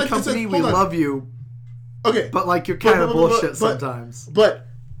like Pokemon Company, we love you. Okay, but like you're kind of bullshit sometimes. But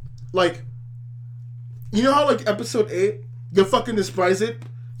like, you know how like episode 8, you fucking despise it.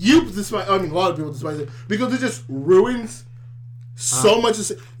 You despise. I mean, a lot of people despise it because it just ruins so much.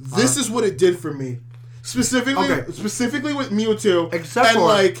 This is what it did for me, specifically with Mewtwo.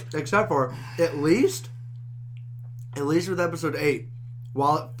 Except for at least with episode 8,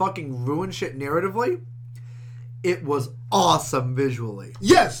 while it fucking ruined shit narratively, it was awesome visually.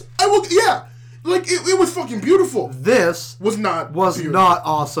 Yes, I will. Yeah, like it was fucking beautiful. This was not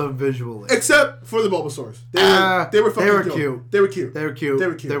awesome visually, except for the Bulbasaurs. They were cute. They were cute.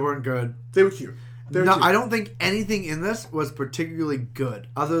 They weren't good. They were cute. No, I don't think anything in this was particularly good,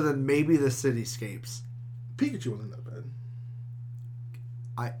 other than maybe the cityscapes. Pikachu wasn't that bad.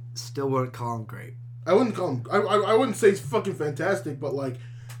 I still wouldn't call him great. I wouldn't call him. I wouldn't say he's fucking fantastic, but like,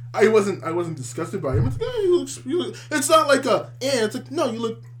 I wasn't disgusted by him. It's like, you look. It's not like it's like no, you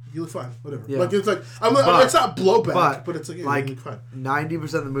look fine. Whatever. Yeah. Like it's like it's not blowback, but it's like you look fine. 90%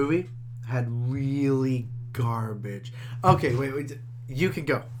 of the movie had really garbage. Okay, wait. You can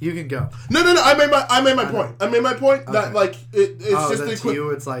go. No. I made my point. I made my point that like it's just that's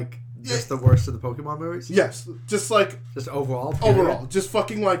you. It's like just the worst of the Pokemon movies. Yes, just overall. Period. Overall, just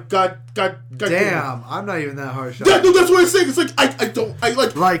fucking like God. Damn, I'm not even that harsh. Yeah, no, that's what I'm saying. It's like I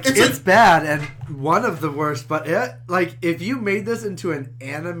like it's bad and one of the worst. But if you made this into an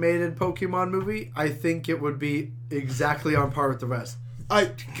animated Pokemon movie, I think it would be exactly on par with the rest.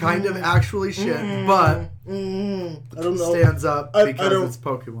 Kind of actually shit, but I don't know. Stands up because it's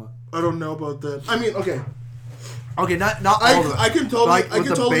Pokemon. I don't know about that. I mean, okay, not all of them. I can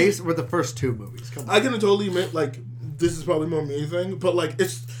totally base with the first 2 movies. Come on. I can totally admit like this is probably more me thing, but like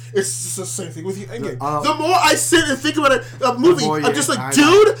it's just the same thing with you. Again, the more I sit and think about a movie, I'm just like,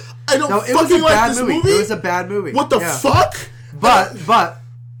 dude, I don't fucking like this movie. It was a bad movie. What the fuck? But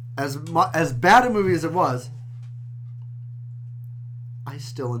as bad a movie as it was, I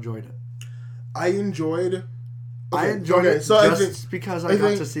still enjoyed it. I enjoyed it because I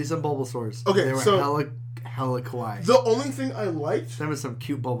got to see some Bulbasaurs. Okay, they were hella kawaii. The only thing I liked... There was some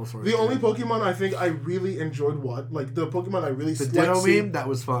cute Bulbasaurs. The only Pokemon I think I really enjoyed the Pokemon I really... The Ditto meme, that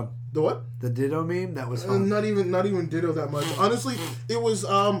was fun. The what? The Ditto meme, that was fun. Not even Ditto that much. Honestly, it was,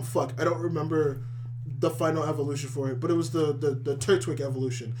 I don't remember the final evolution for it, but it was the Turtwig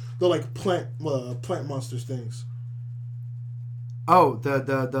evolution. The, like, plant monsters things. Oh,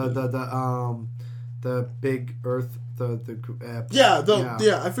 the big Earth, I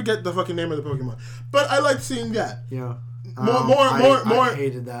forget the fucking name of the Pokemon, but I liked seeing that. Yeah, I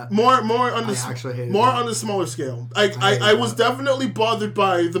hated that. More on the smaller scale. I was definitely bothered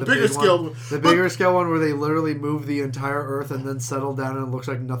by the bigger scale one. The bigger scale one where they literally move the entire Earth and then settle down and it looks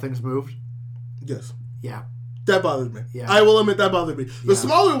like nothing's moved. Yes. Yeah. That bothered me. Yeah. I will admit that bothered me. The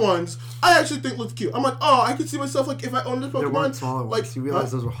smaller ones, I actually think looked cute. I'm like, I could see myself like if I owned this Pokemon. There weren't smaller ones. Like, you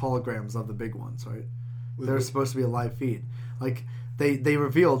realize those were holograms of the big ones, right? They're supposed to be a live feed. Like they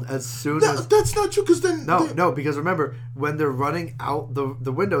revealed as soon as that's not true because then no because remember when they're running out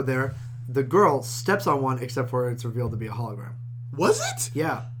the window there, the girl steps on one except for it's revealed to be a hologram. Was it?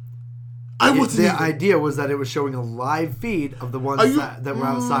 Yeah. The idea was that it was showing a live feed of the ones that were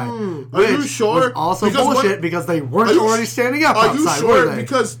outside. Are you sure? Was also bullshit because they weren't already standing up outside. Are you sure? Were they?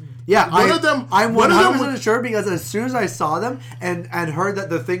 Because I'm 100% sure because as soon as I saw them and heard that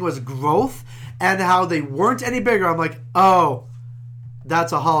the thing was growth and how they weren't any bigger, I'm like, oh,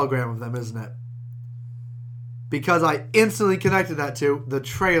 that's a hologram of them, isn't it? Because I instantly connected that to the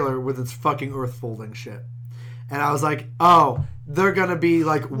trailer with its fucking earth folding shit. And I was like, oh, they're going to be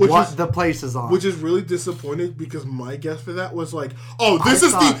like the place is on. Which is really disappointed because my guess for that was like, this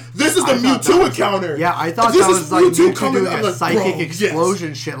is the Mewtwo encounter. Yeah, I thought that was like Mewtwo doing a psychic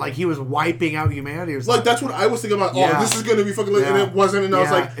explosion shit. Like he was wiping out humanity or something. Like that's what I was thinking about. This is going to be fucking and it wasn't. And I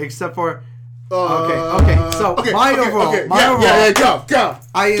was like... Except for... Okay. So my overall, go.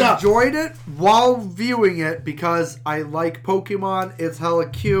 I enjoyed it while viewing it because I like Pokemon. It's hella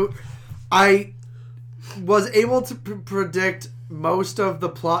cute. I was able to predict most of the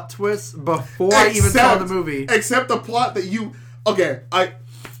plot twists before I even saw the movie. Except the plot that you... Okay, I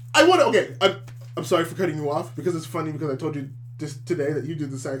want to... Okay, I'm sorry for cutting you off, because it's funny, because I told you just today that you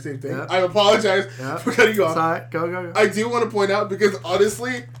did the exact same thing. Yep. I apologize for cutting you off. Sorry. Go. I do want to point out, because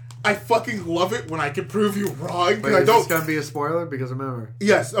honestly... I fucking love it when I can prove you wrong. Wait, is this going to be a spoiler? Because remember...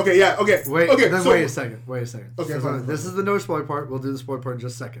 Yes. Okay, yeah, okay. Wait a second. Okay, fine. This is the no spoiler part. We'll do the spoiler part in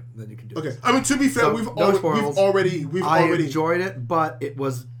just a second. Then you can do it. Okay. I mean, to be fair, we've already... I enjoyed it, but it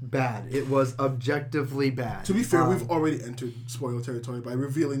was bad. It was objectively bad. To be fair, we've already entered spoiler territory by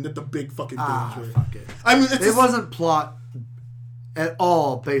revealing that the big fucking things were... fuck it. I mean, it wasn't plot... at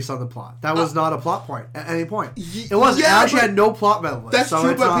all based on the plot. That was not a plot point at any point. It wasn't. It actually had no plot relevance. That's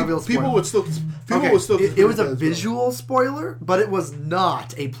true, but people would still... It was a visual spoiler, but it was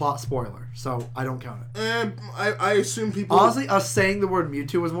not a plot spoiler. So I don't count it. And I assume people... Honestly, us saying the word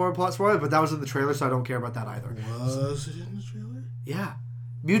Mewtwo was more a plot spoiler, but that was in the trailer, so I don't care about that either. Was it in the trailer? Yeah.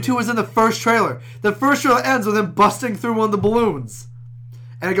 Mewtwo was in the first trailer. The first trailer ends with him busting through one of the balloons.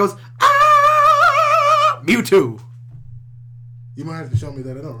 And it goes, ah! Mewtwo. You might have to show me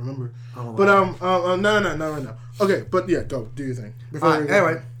that. I don't remember. But not right now. Okay, but yeah, go do your thing.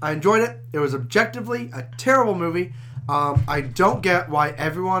 Anyway, I enjoyed it. It was objectively a terrible movie. I don't get why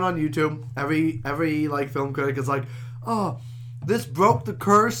everyone on YouTube, every like film critic is like, oh, this broke the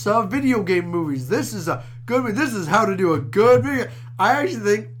curse of video game movies. This is a good movie. This is how to do a good video. I actually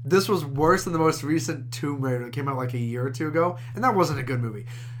think this was worse than the most recent Tomb Raider that came out like a year or two ago, and that wasn't a good movie.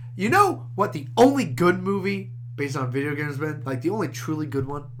 You know what the only good movie based on video games been? Like, the only truly good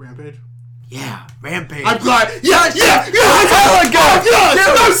one? Rampage? Yeah, Rampage. I'm glad. Yeah. That's hella good.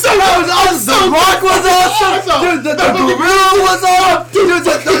 That was awesome. The Rock was awesome. Dude, the gorilla was awesome. Dude,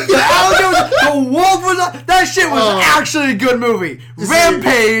 the alligator, the wolf was awesome. That shit was actually a good movie.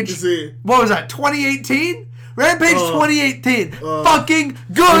 Rampage. What was that, 2018? Rampage 2018. Fucking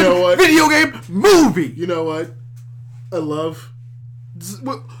good video game movie. You know what? I love...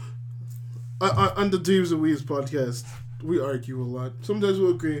 On the Dweebs and Weebs podcast, we argue a lot. Sometimes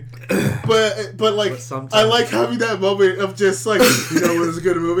we'll agree, but like I like having that moment of just like, you know what is a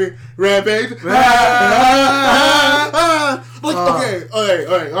good movie? Rampage. Okay, all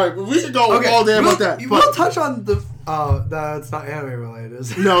right. We can go all day about that. We'll touch on the. That's not anime related,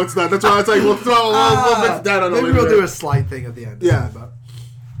 is it? No, it's not. That's why it's like we'll throw that on. Maybe we'll do a slight thing at the end. Yeah, but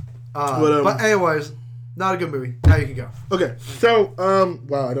anyways. Not a good movie. Now you can go. Okay, so,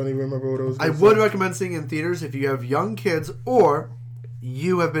 wow, I don't even remember what it was. I would recommend seeing it in theaters if you have young kids or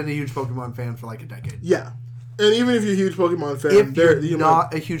you have been a huge Pokemon fan for like a decade. Yeah. And even if you're a huge Pokemon fan... If you're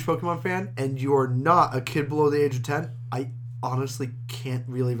not a huge Pokemon fan and you're not a kid below the age of 10, I honestly can't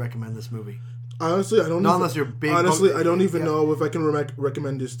really recommend this movie. Honestly, I don't know. Unless you're big... Honestly, I don't even know if I can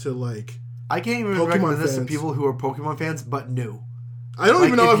recommend this to, like... I can't even recommend this to people who are Pokemon fans but new. I don't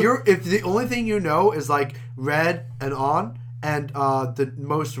even know if the only thing you know is like Red and On and the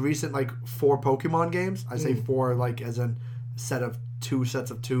most recent like 4 Pokemon games. I say 4 like as in two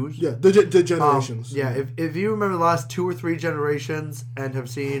sets of 2s. Yeah, the generations. If you remember the last 2 or 3 generations and have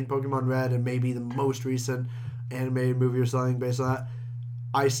seen Pokemon Red and maybe the most recent animated movie or something based on that,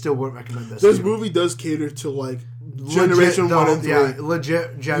 I still wouldn't recommend this. This movie does cater to like Generation 1 and 3. Yeah,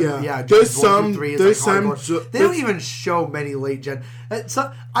 legit. There's some. They don't even show many late gen.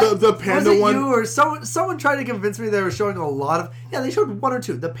 The Panda one. You or someone tried to convince me they were showing a lot of. Yeah, they showed 1 or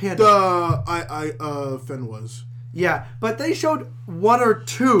 2. The Panda. Fen was. Yeah, but they showed 1 or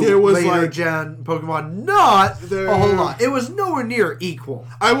 2 later gen Pokemon, not a whole lot. It was nowhere near equal.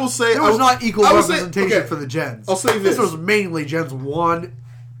 I will say... There was not equal representation for the gens. I'll say this. This was mainly gens 1,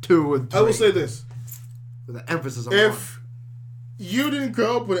 2, and 3. I will say this. With the emphasis on if you didn't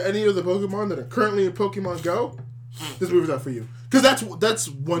grow up with any of the Pokemon that are currently in Pokemon Go, this movie's not for you. Because that's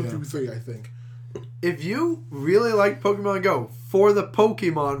 1 through 3, I think. If you really like Pokemon Go for the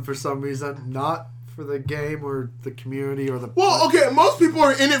Pokemon for some reason, not for the game or the community or the... Well, okay, most people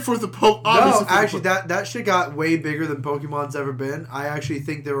are in it for the Pokemon. No, actually, that shit got way bigger than Pokemon's ever been. I actually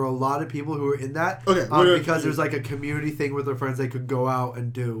think there were a lot of people who were in that. Okay. Because there's like a community thing with their friends they could go out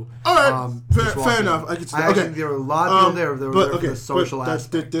and do. All right. Fair enough. I think there were a lot of people there that were there for the social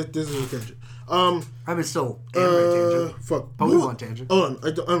aspect. This is a tangent. I mean, still anime tangent. Fuck. Pokemon tangent. Hold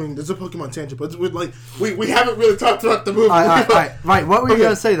on. I mean, there's a Pokemon tangent, but we haven't really talked about the movie. Right. What were you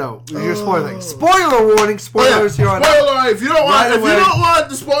gonna say though? Your spoiling. Spoiler warning. Spoilers here on. Spoiler. If you don't want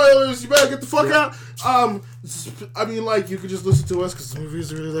the spoilers, you better get the fuck out. I mean, like, you could just listen to us because the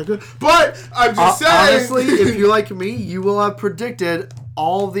movies are really that good. But I'm just saying. Honestly, if you're like me, you will have predicted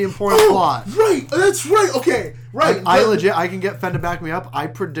all the important plot. Right. That's right. Okay. Right. I can get Fen to back me up. I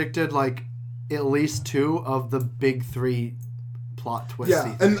predicted like at least 2 of the big 3 plot twist.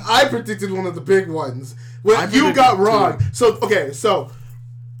 Yeah, and I predicted one of the big ones. When you got wrong. So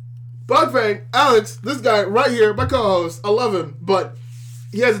Bug Bang, Alex, this guy right here, my co-host, I love him, but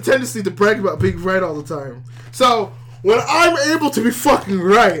he has a tendency to brag about being right all the time. So, when I'm able to be fucking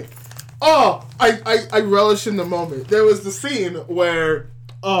right, I relish in the moment. There was the scene where,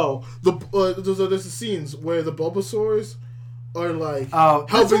 there's the scenes where the Bulbasaurs are like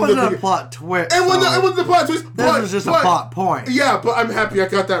helping wasn't a plot twist. It wasn't a plot twist. This was just a plot point. Yeah, but I'm happy I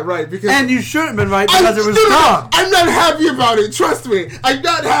got that right and you shouldn't have been right because it was dumb. I'm not happy about it. Trust me, I'm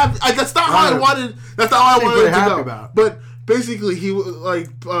not happy. That's not how I wanted. That's not how I wanted it to go. About. But basically, he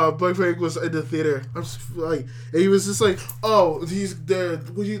like Bug Bang was in the theater. I'm just, like, and he was just like, he's there.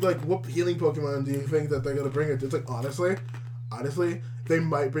 Would you like what healing Pokemon do you think that they're gonna bring it? It's like honestly. They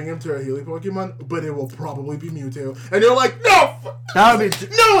might bring him to a healing Pokemon, but it will probably be Mewtwo. And you're like, no! That would be...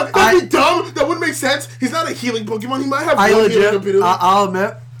 that'd be dumb! That wouldn't make sense. He's not a healing Pokemon. He might have one healing ability. I'll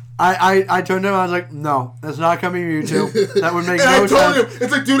admit, I turned to him and I was like, no, it's not coming Mewtwo. That would make no sense. And I told him,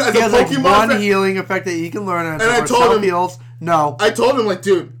 it's like, dude, as a Pokemon... He has like one healing effect that he can learn, and I told him... Heals. No. I told him, like,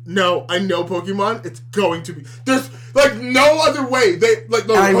 dude, no, I know Pokemon. It's going to be... There's, like, no other way. They, like,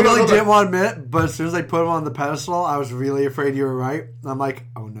 no, I really didn't want to admit it, but as soon as they put him on the pedestal, I was really afraid you were right. I'm like,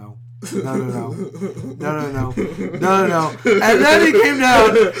 oh, no. No. And then he came down,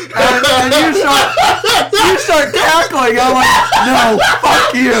 and you start cackling. I'm like, no,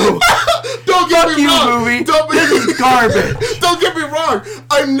 fuck you. Don't get me wrong. Movie. This is garbage. Don't get me wrong.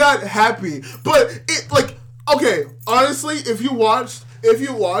 I'm not happy, but it, like, okay, honestly, if you watched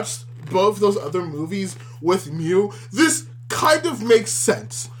both those other movies with Mew, this kind of makes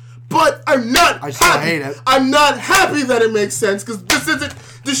sense. But I'm not happy. I still hate it. I'm not happy that it makes sense, because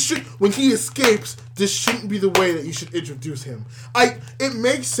when he escapes, this shouldn't be the way that you should introduce him. It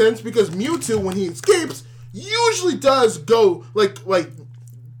makes sense because Mewtwo, when he escapes, usually does go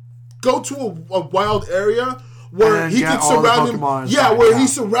to a wild area where he can surround him. Yeah, where he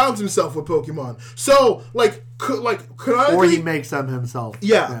surrounds himself with Pokemon. So, or he makes them himself.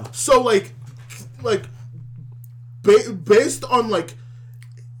 Yeah. So, based on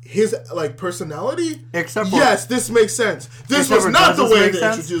his personality, yes, this makes sense. This was not the way to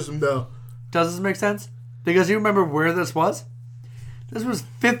introduce him, though. Does this make sense? Because you remember where this was? This was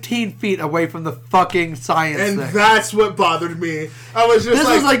 15 feet away from the fucking science thing. And that's what bothered me. I was just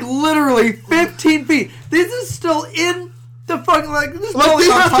This was literally 15 feet. This is still in the fucking, this is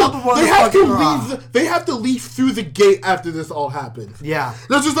on top of one of the fucking they have to leave through the gate after this all happens. Yeah.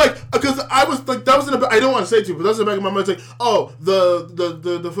 That's just because I was that was in the I don't want to say it to you, but that's in the back of my mind. It's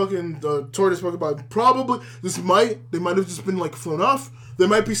the fucking tortoise Pokemon probably they might have just been flown off. There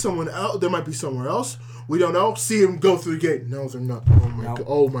might be someone else. There might be somewhere else. We don't know. See him go through the gate. No, they're not.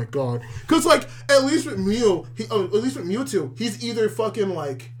 Oh my god. Because at least with Mewtwo, he's either fucking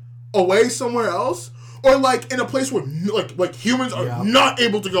away somewhere else, or in a place where humans are not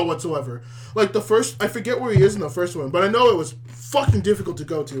able to go whatsoever. The first, I forget where he is in the first one, but I know it was fucking difficult to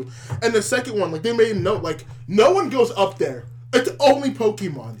go to. And the second one, they made a note, no one goes up there. It's only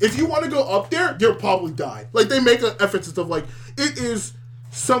Pokemon. If you want to go up there, you'll probably die. They make an effort of it is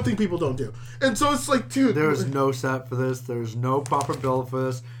something people don't do. And so it's dude, there's no set for this. There's no proper build for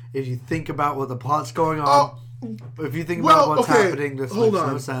this. If you think about what the plot's going on, if you think about what's happening, this makes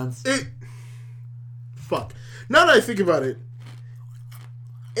no sense. Fuck. Now that I think about it,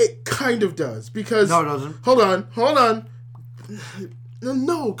 it kind of does, because no, it doesn't. Hold on.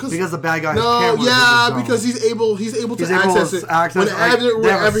 No, because the bad guy. Because he's able to access it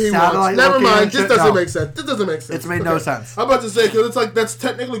whenever he wants. Never mind. This doesn't make sense. It's made no sense. I'm about to say, because it's that's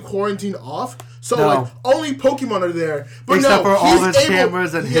technically quarantined off. So only Pokemon are there, but except for all his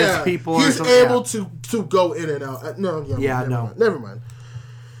cameras and his people. He's able to go in and out. Never mind.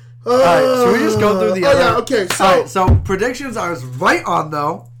 Alright, so we just go through the other... okay, so predictions I was right on,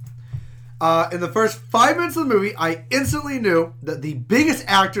 though. In the first 5 minutes of the movie, I instantly knew that the biggest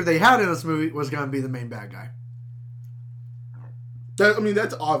actor they had in this movie was going to be the main bad guy.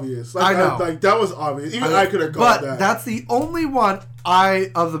 That's obvious. I know. That was obvious. Even I could have got that. But that's the only one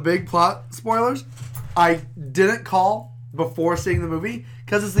of the big plot spoilers, I didn't call before seeing the movie,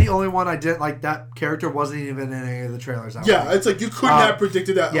 because it's the only one I didn't that character wasn't even in any of the trailers. It's you couldn't have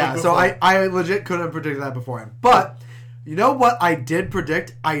predicted that. Yeah, so I legit couldn't have predicted that beforehand. But you know what I did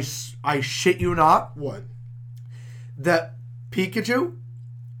predict? I shit you not. What? That Pikachu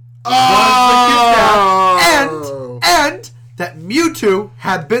was the kidnap, and that Mewtwo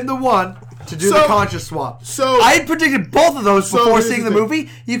had been the one to do the conscious swap. So I had predicted both of those before seeing the movie.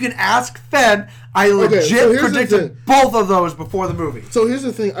 You can ask Fen. I legit predicted both of those before the movie. So here's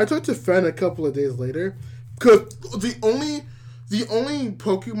the thing. I talked to Fen a couple of days later, because the The only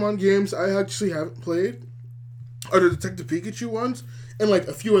Pokemon games I actually haven't played are the Detective Pikachu ones and like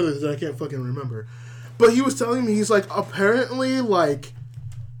a few others that I can't fucking remember. But he was telling me, he's like, apparently, like,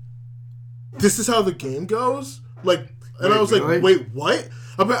 this is how the game goes. Like, and I was really? Like, wait, what?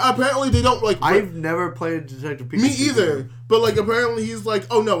 Apparently they don't, like... I've never played Detective Pikachu. Me either. But, like, apparently he's like,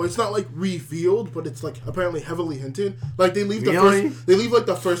 oh, no, it's not, like, revealed, but it's, like, apparently heavily hinted. Like, they leave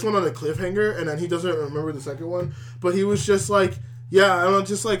the first one on a cliffhanger, and then he doesn't remember the second one. But he was just like, yeah, and I'm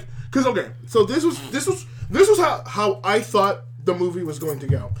just like... Because, okay, so this was how I thought the movie was going to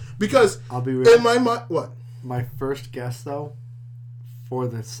go. Because I'll be real. In my mind... What? My first guess, though, for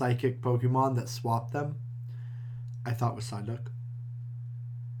the psychic Pokemon that swapped them, I thought was Psyduck.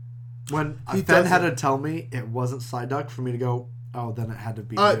 When Ben had to tell me it wasn't Psyduck for me to go, oh, then it had to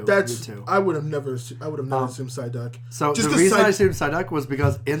be Mewtwo. I would have never assumed Psyduck. So just the reason I assumed Psyduck was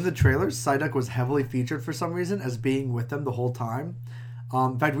because in the trailers, Psyduck was heavily featured for some reason as being with them the whole time.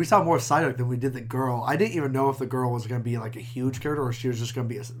 In fact, we saw more Psyduck than we did the girl. I didn't even know if the girl was going to be like a huge character or she was just going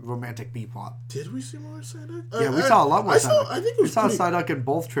to be a romantic B-plot. Did we see more Psyduck? Yeah, we saw a lot more Psyduck. We saw Psyduck in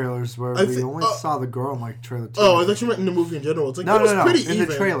both trailers where we only saw the girl in like trailer 2. Oh, I thought you meant in the movie in general. It's like, no, pretty in even.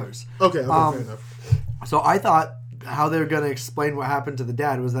 The trailers. Okay, fair enough. So I thought how they were going to explain what happened to the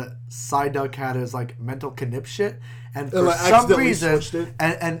dad was that Psyduck had his like mental knip shit. And for some reason,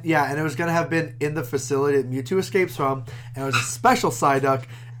 and it was going to have been in the facility that Mewtwo escapes from, and it was a special Psyduck,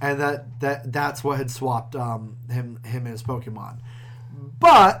 and that's what had swapped him and his Pokemon.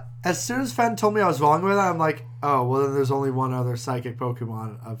 But as soon as Fen told me I was wrong with that, I'm like, oh, well then there's only one other psychic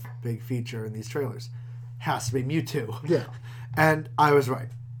Pokemon of big feature in these trailers. Has to be Mewtwo. Yeah. And I was right.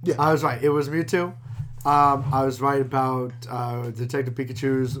 Yeah. I was right. It was Mewtwo. I was right about Detective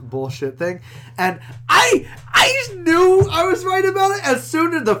Pikachu's bullshit thing, and I just knew I was right about it as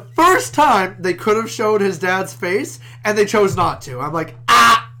soon as the first time they could have showed his dad's face, and they chose not to. I'm like,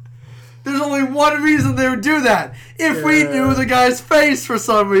 there's only one reason they would do that. If we knew the guy's face for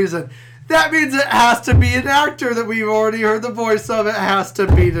some reason, that means it has to be an actor that we've already heard the voice of. It has to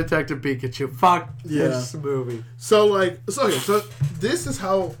be Detective Pikachu. Fuck this movie. So this is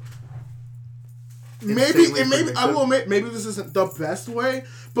how. Maybe I will admit maybe this isn't the best way,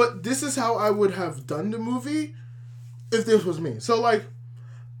 but this is how I would have done the movie if this was me. So like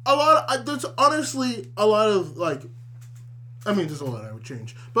there's honestly a lot of like, I mean there's a lot I would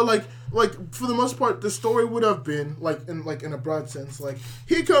change, but like for the most part the story would have been like in a broad sense, like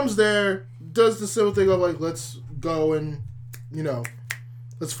he comes there, does the simple thing of like let's go and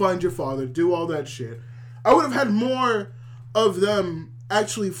let's find your father, do all that shit. I would have had more of them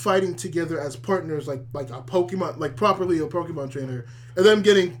actually fighting together as partners, like a Pokemon, like properly a Pokemon trainer, and them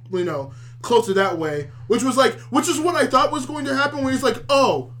getting closer that way, which is what I thought was going to happen. Where he's like,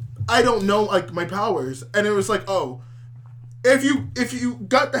 oh, I don't know like my powers, and it was like, oh, if you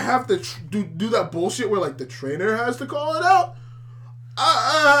got to have to do that bullshit where like the trainer has to call it out,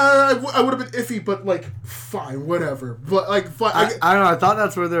 I would have been iffy, but like fine, whatever. But like, fine. I don't know. I thought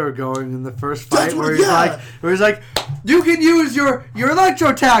that's where they were going in the first fight, where he's like, you can use your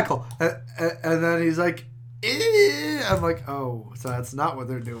electro tackle, and then he's like, I'm like, oh, so that's not what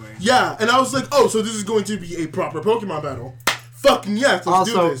they're doing. Yeah, and I was like, oh, so this is going to be a proper Pokemon battle. Fucking yes,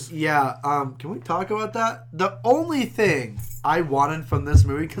 let's do this. Yeah, can we talk about that? The only thing I wanted from this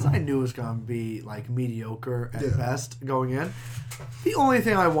movie, because I knew it was going to be like mediocre at best going in, the only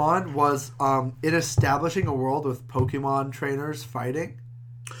thing I wanted was it establishing a world with Pokemon trainers fighting.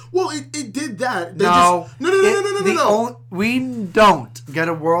 Well, it did that. No. We don't get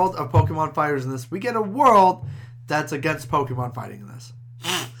a world of Pokemon fighters in this. We get a world that's against Pokemon fighting in this.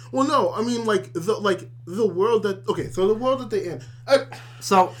 Well, no, I mean the world that so the world that they're in.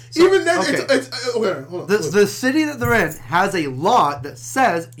 So even then, okay. it's okay. Hold on. The city that they're in has a law that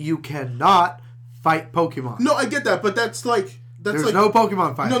says you cannot fight Pokemon. No, I get that, but there's no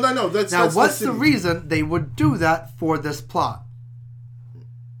Pokemon fighting. No. That's what's the reason they would do that for this plot?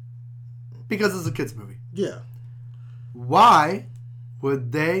 Because it's a kids' movie. Yeah. Why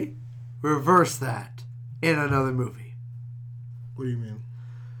would they reverse that in another movie? What do you mean?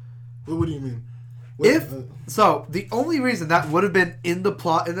 What do you mean? So the only reason that would have been in the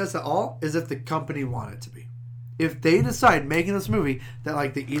plot in this at all is if the company wanted it to be. If they decide making this movie that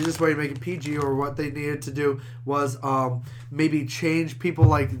like the easiest way to make it PG or what they needed to do was maybe change people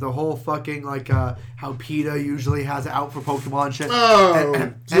like the whole fucking like how PETA usually has it out for Pokemon shit. Oh,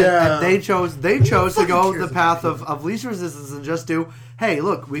 and they chose to go the path of least resistance and just do, hey,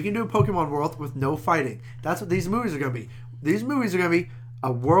 look, we can do a Pokemon world with no fighting. That's what these movies are going to be. These movies are going to be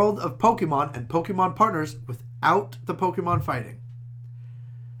a world of Pokemon and Pokemon partners without the Pokemon fighting.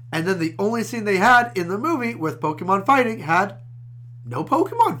 And then the only scene they had in the movie with Pokemon fighting had no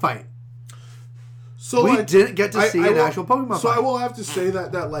Pokemon fight. So we didn't get to see an actual Pokemon fight. So I will have to say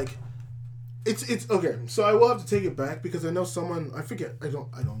that like it's okay. So I will have to take it back because I know someone, I forget, I don't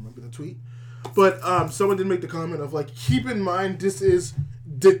remember the tweet, but someone did make the comment of like, keep in mind this is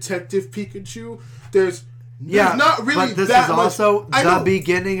Detective Pikachu. There's not really but this that is also much, the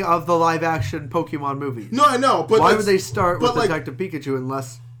beginning of the live action Pokemon movies. No, I know, but why would they start with Detective Pikachu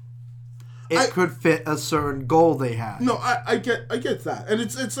unless it could fit a certain goal they had? No, I get that, and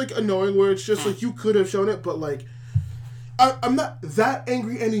it's like annoying where it's just like you could have shown it, but like I'm not that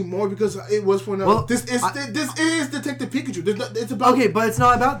angry anymore because it was for now. Well, this is Detective Pikachu. It's about but it's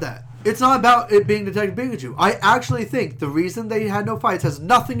not about that. It's not about it being Detective Pikachu. I actually think the reason they had no fights has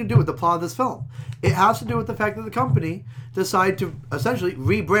nothing to do with the plot of this film. It has to do with the fact that the company decided to essentially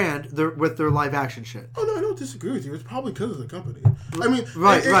rebrand with their live action shit. Oh no, I don't disagree with you. It's probably because of the company. I mean,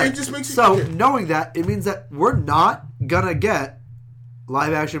 right. It just makes knowing that, it means that we're not gonna get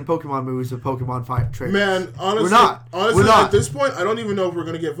live action Pokemon movies with Pokemon fight trailers. Man, honestly, we're not. At this point, I don't even know if we're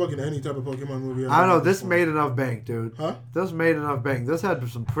gonna get fucking any type of Pokemon movie. I don't know. This made enough bank, dude. Huh? This made enough bank. This had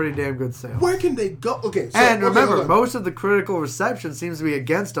some pretty damn good sales. Where can they go? Okay, so, and remember, most of the critical reception seems to be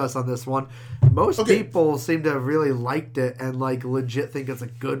against us on this one. Most people seem to have really liked it and like legit think it's a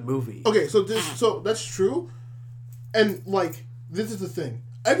good movie. Okay, so that's true, and like this is the thing.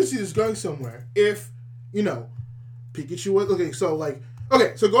 I could see this going somewhere if Pikachu was okay.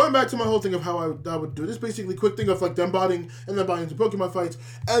 So going back to my whole thing of how I would do this, basically quick thing of like them bonding and then buying into Pokemon fights,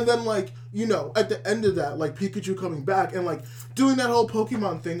 and then like at the end of that, like Pikachu coming back and like doing that whole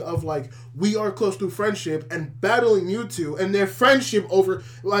Pokemon thing of like we are close to friendship and battling Mewtwo and their friendship over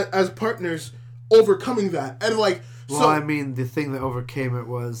like as partners overcoming that and like. Well, I mean, the thing that overcame it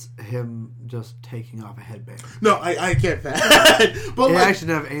was him just taking off a headband. No, I get that. But it actually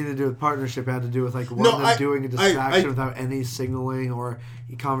didn't have anything to do with partnership. It had to do with like one of them doing a distraction without any signaling or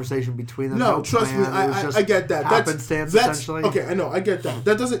conversation between them. No, trust me, I get that. Happenstance, essentially. Okay, I know, I get that.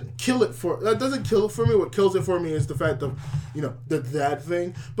 That doesn't kill it for me. What kills it for me is the fact of that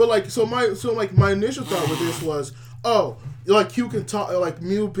thing. But like, so my initial thought with this was, oh, like you can talk, like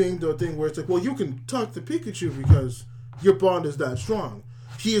Mew being the thing where it's like, well, you can talk to Pikachu because your bond is that strong.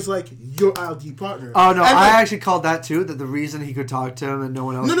 He is like your ID partner. Oh no, I actually called that too. That the reason he could talk to him and no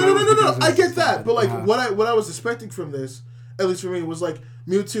one else. No. I get that, but like what I was expecting from this, at least for me, was like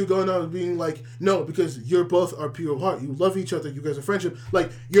Mewtwo going out and being like, no, because you're both are pure heart. You love each other. You guys are friendship.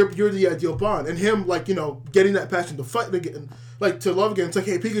 Like you're the ideal bond, and him like getting that passion to fight again, like to love again. It's like,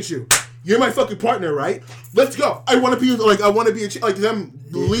 hey Pikachu, you're my fucking partner, right? Let's go. I want to be like them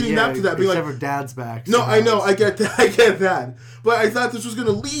leading up to that, being like, for Dad's back. No, I know, I get that, but I thought this was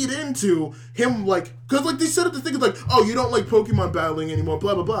gonna lead into him like, because like they set up the thing of like, oh, you don't like Pokemon battling anymore,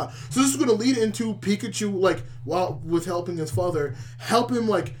 blah blah blah. So this is gonna lead into Pikachu like, while with helping his father, help him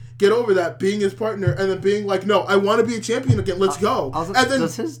like get over that, being his partner, and then being like, no, I want to be a champion again. Let's go. Also, and then,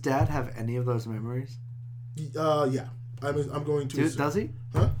 does his dad have any of those memories? Yeah. I'm going to. Does he?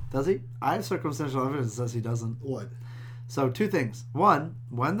 Huh? Does he? I have circumstantial evidence that says he doesn't. What? So, two things. One,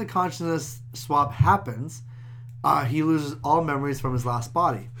 when the consciousness swap happens, he loses all memories from his last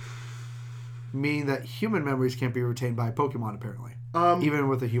body. Meaning that human memories can't be retained by Pokemon, apparently. Even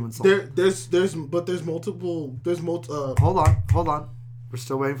with a human soul. There's multiple. Hold on. We're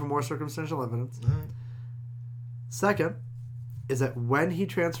still waiting for more circumstantial evidence. All right. Second, is that when he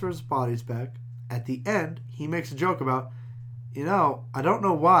transfers bodies back, at the end, he makes a joke about, I don't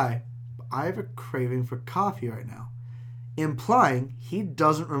know why, but I have a craving for coffee right now. Implying he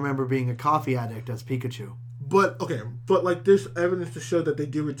doesn't remember being a coffee addict as Pikachu. But like there's evidence to show that they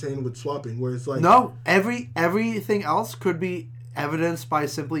do retain with swapping, where it's like... No, everything else could be evidenced by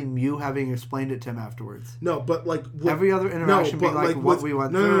simply Mew having explained it to him afterwards. No, but like... every other interaction being like what we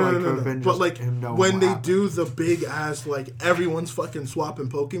went through, could have been just him knowing when they happened. do the big ass, like, everyone's fucking swapping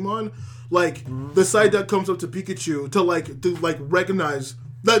Pokemon, like, the side that comes up to Pikachu to recognize...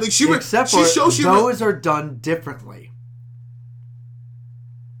 Like, those are done differently.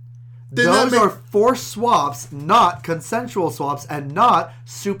 Those are forced swaps, not consensual swaps, and not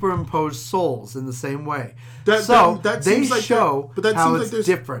superimposed souls in the same way. That seems like how it's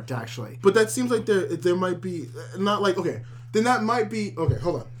different, actually. But that seems like there might be not like okay. Then that might be okay.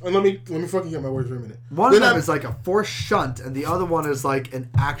 Hold on, let me fucking get my words for a minute. One of them is like a forced shunt, and the other one is like an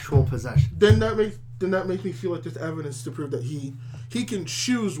actual possession. Then that makes me feel like there's evidence to prove that he can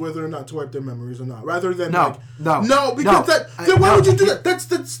choose whether or not to wipe their memories or not, rather than then why would you do that?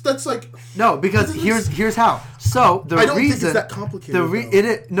 That's like no, because here's how. So the I don't reason think it's that complicated.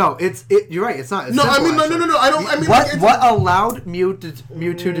 You're right. It's not. It's no, simple, I mean no. I don't. I mean what allowed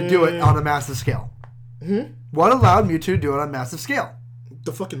Mewtwo to do it on a massive scale? Mm-hmm. What allowed Mewtwo to do it on a massive scale?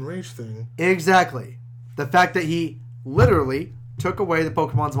 The fucking rage thing. Exactly. The fact that he literally took away the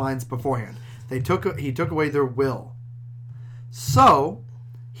Pokemon's minds beforehand. He took away their will. So,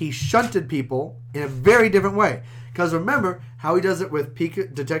 he shunted people in a very different way. Because remember, how he does it with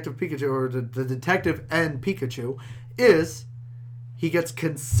Detective Pikachu, or the Detective and Pikachu, is he gets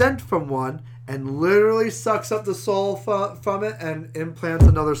consent from one and literally sucks up the soul from it and implants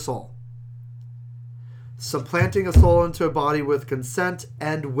another soul. Supplanting a soul into a body with consent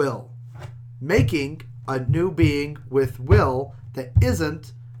and will. Making a new being with will that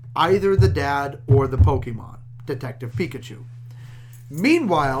isn't either the dad or the Pokemon, Detective Pikachu.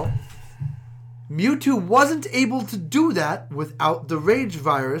 Meanwhile, Mewtwo wasn't able to do that without the Rage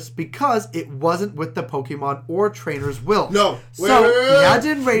virus because it wasn't with the Pokemon or trainer's will. No. He had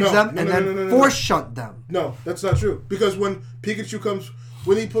to enrage them and then force shunt them. No, that's not true. Because when he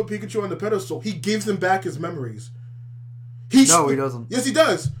put Pikachu on the pedestal, he gives him back his memories. No, he doesn't. Yes, he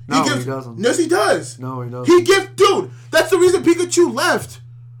does. No, he doesn't. Yes, he does. No, he doesn't. Dude, that's the reason Pikachu left.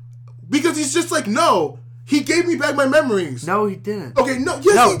 Because he's just like, no, he gave me back my memories. No, he didn't. Okay, no,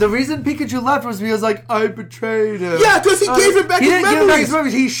 the reason Pikachu left was because, I betrayed him. Yeah, because he gave him back his memories. He didn't give him back his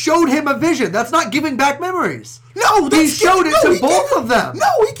memories. He showed him a vision. That's not giving back memories. No, he showed it to both of them.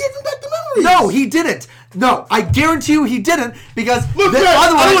 No, he gave him back the memories. No, he didn't. No, I guarantee you he didn't, because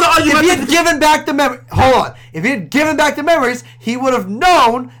otherwise, if he had given back the memory, hold on, if he had given back the memories, he would have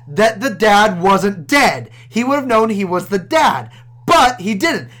known that the dad wasn't dead. He would have known he was the dad, but he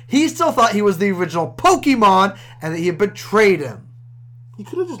didn't. He still thought he was the original Pokemon and that he had betrayed him. He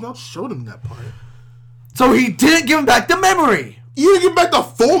could have just not showed him that part. So he didn't give him back the memory. He didn't give him back the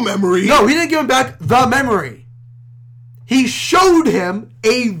full memory. No, he didn't give him back the memory. He showed him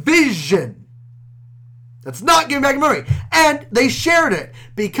a vision. That's not giving back a memory. And they shared it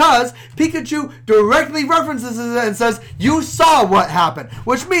because Pikachu directly references it and says, you saw what happened.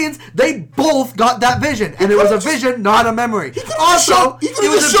 Which means they both got that vision. And it was a vision, not a memory. Also, he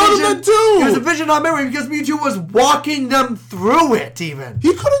could have shown him that too. It was a vision, not a memory, because Mewtwo was walking them through it even.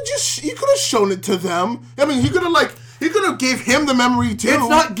 He could have shown it to them. I mean, he could have gave him the memory too. It's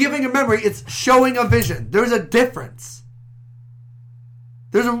not giving a memory, it's showing a vision. There's a difference.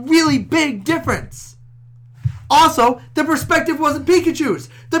 There's a really big difference. Also, the perspective wasn't Pikachu's.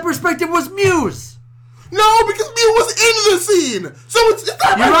 The perspective was Mew's. No, because Mew was in the scene. So it's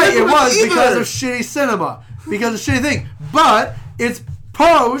not You're right, it was either. because of shitty cinema. Because of shitty thing. But it's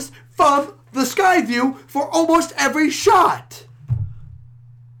posed from the sky view for almost every shot.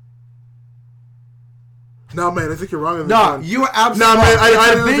 No, man, I think you're wrong on this one. No, you are absolutely wrong. No, man,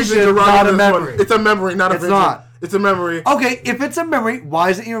 I don't think you're wrong not on a this memory. one. It's a memory, not a vision. It's not. It's a memory. Okay, if it's a memory, why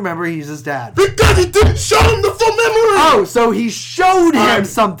doesn't he remember he's his dad? Because he didn't show him the full memory! Oh, so he showed him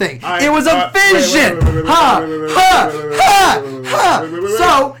something. It was a vision! So,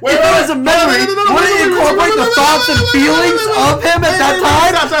 if it was a memory, wouldn't it incorporate the thoughts and feelings of him at that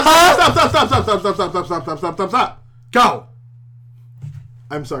time? Stop. Go.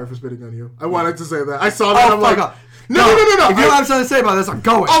 I'm sorry for spitting on you. I wanted to say that. I saw that. I'm like, no. If you don't have something to say about this, I'm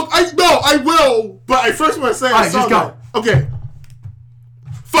going. I will. But I first want to say I saw that. Okay.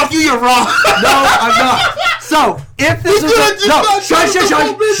 Fuck you, you're wrong. No, I'm not. So, if this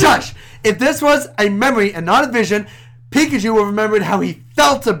was shush. If this was a memory and not a vision, Pikachu would have remembered how he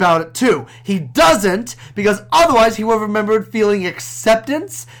felt about it too. He doesn't, because otherwise he would have remembered feeling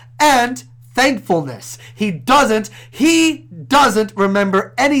acceptance and thankfulness. He doesn't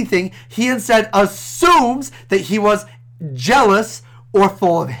remember anything. He instead assumes that he was jealous or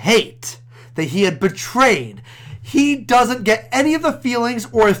full of hate, that he had betrayed. He doesn't get any of the feelings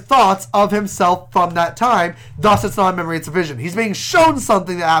or thoughts of himself from that time. Thus, it's not a memory, it's a vision. He's being shown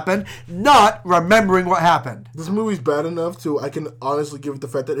something that happened, not remembering what happened. This movie's bad enough I can honestly give it the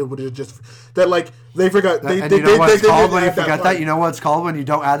fact that it would have just, that like, they forgot. You know what it's called when you forget that? You know what it's called when you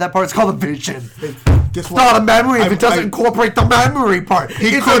don't add that part? It's called a vision. Guess what? It's not a memory if it doesn't incorporate the memory part.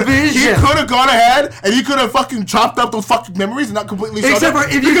 It's a vision. He could have gone ahead and he could have fucking chopped up those fucking memories and not completely showed Except for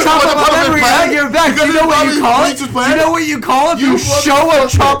if you chop up a memory and give it back, you know what you call it? You know what you call it? You show a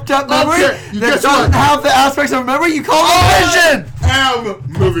chopped up memory that doesn't have the aspects of a memory, you call it a vision. I'm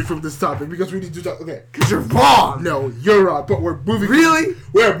moving from this topic because we need to talk. Okay. Because you're wrong. No, you're wrong, but we're moving. Really?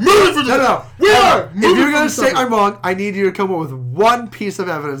 We're moving from this. No. We are moving. If you're going to say I'm wrong, I need you to come up with one piece of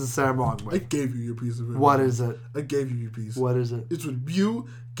evidence to say I'm wrong with. I gave you your piece of evidence. What is it? I gave you your piece. What is it? It's when you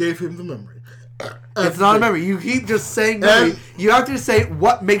gave him the memory. It's not a memory. You keep just saying memory. You have to say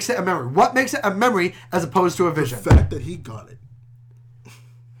what makes it a memory. What makes it a memory as opposed to a vision? The fact that he got it.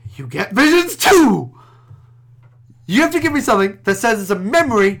 You get visions too! You have to give me something that says it's a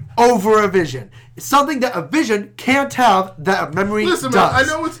memory over a vision. It's something that a vision can't have that a memory does. Man, I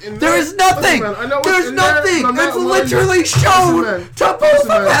know what's in there. There is nothing. Listen, man, I know There's in nothing. There, it's literally shown to both of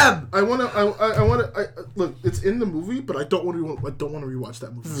them. I want to. Look, it's in the movie, but I don't want to rewatch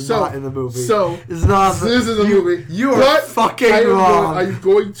that movie. This is not in the movie. So it's not. This is a movie. You are fucking wrong. I'm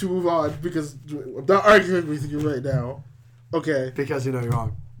going to move on because I'm not arguing with you right now. Okay. Because you know you're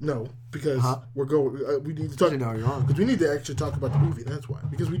wrong. No, because we're going. We need to talk. You know you're wrong. Because we need to actually talk about the movie. That's why.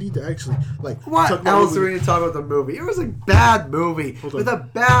 Because we need to actually What talk about else do we need to talk about the movie? It was a bad movie with a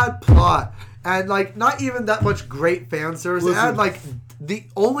bad plot and not even that much great fan service. It had the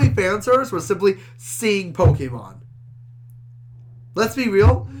only fan service was simply seeing Pokemon. Let's be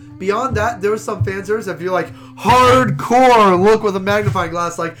real. Beyond that, there was some fan service. If you're hardcore look with a magnifying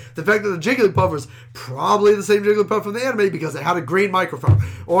glass, like the fact that the Jigglypuff was probably the same Jigglypuff from the anime because it had a green microphone.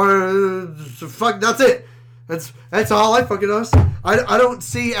 Or that's it. That's all I fucking noticed. I don't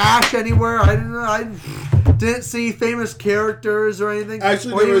see Ash anywhere. I didn't see famous characters or anything.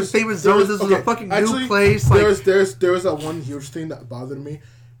 Actually, or even famous zones. This was a fucking new place. There was that one huge thing that bothered me.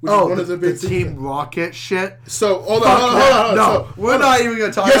 The Team Rocket shit. So, hold on. No, we're not even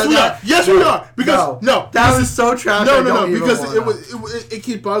going to talk about that. Yes, we are. Because, that was so trash. No, because it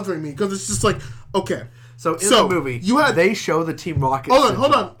keeps bothering me. Because it's just okay. So, in the movie, they show the Team Rocket.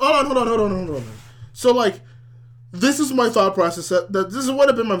 Hold on. So, this is my thought process. This is what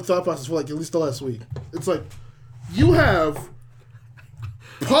have been my thought process for, at least the last week. It's you have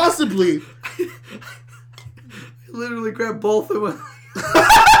possibly... I literally grabbed both of them.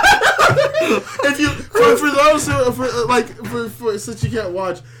 If you for those who since you can't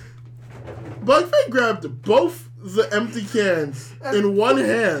watch, Bugface grabbed both the empty cans in one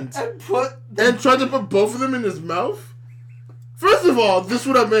hand and tried to put both of them in his mouth. First of all, this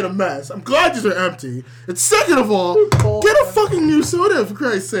would have made a mess. I'm glad these are empty. And second of all, get a fucking new soda for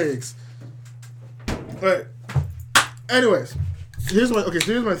Christ's sakes. Alright. Anyways, here's my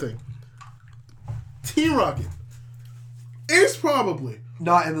thing. Team Rocket is probably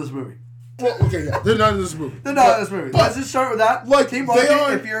not in this movie. Well, okay, yeah, they're not in this movie. They're not in this movie. Let's just start with that. Team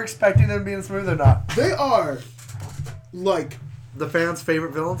Rocket, if you're expecting them to be in this movie, they're not. They are, the fans'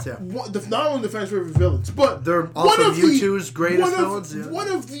 favorite villains, yeah. Not only the fans' favorite villains, but they're also Mewtwo's greatest villains. Yeah. One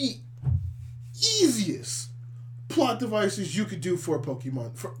of the easiest plot devices you could do for a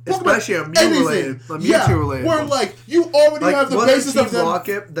Pokemon. Especially a Mew-related. Where, you already have the basis of them.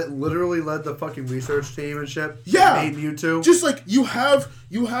 Rocket that literally led the fucking research team and shit. Yeah. Made Mewtwo. Just you have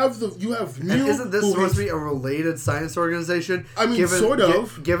Mew. And isn't this supposed to be a related science organization? I mean, sort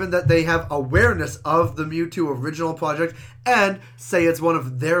of. Given that they have awareness of the Mewtwo original project and say it's one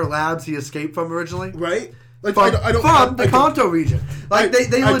of their labs he escaped from originally. Right. From the Kanto region.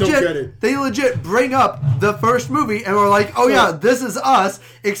 They legit bring up the first movie and we're like, oh yeah, this is us,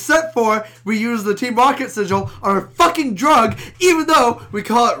 except for we use the Team Rocket sigil on a fucking drug, even though we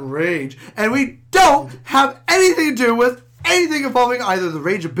call it Rage. And we don't have anything to do with anything involving either the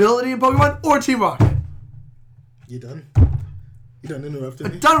Rage ability in Pokemon or Team Rocket. You done? You done interrupting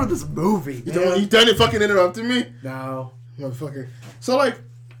me? I'm done with this movie. You done fucking interrupting me? No. Motherfucker. So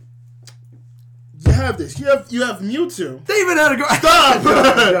you have this. You have Mewtwo. They even had to go. Stop!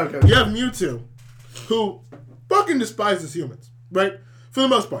 Okay. You have Mewtwo, who fucking despises humans, right? For the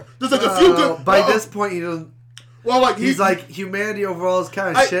most part. There's a few good... By this point, he doesn't... Well, he's humanity overall is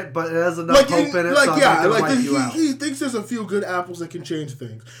kind of shit, but it has enough hope in it, he thinks there's a few good apples that can change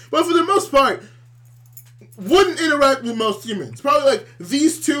things. But for the most part, wouldn't interact with most humans. Probably,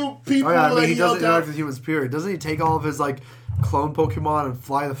 these two people... Oh, yeah, he doesn't interact with humans, period. Doesn't he take all of his, clone Pokemon and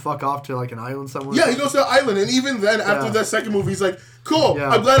fly the fuck off to an island somewhere? Yeah, he goes to an island, and even then, after that second movie, he's like, "Cool,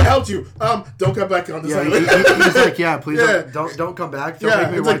 I'm glad I helped you. Don't come back on this island." He's like, "Yeah, please don't come back. Don't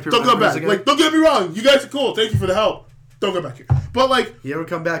make me wipe your don't come back. Again. Don't get me wrong, you guys are cool. Thank you for the help. Don't come back here." But you ever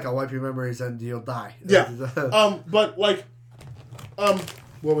come back, I'll wipe your memories and you'll die. Yeah. But what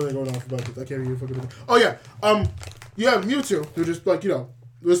was I going off about? I can't even fucking. Oh yeah. You have Mewtwo who just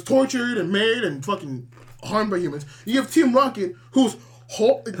was tortured and made and fucking harmed by humans. You have Team Rocket, whose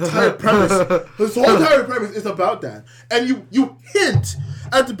whole entire premise is about that. And you hint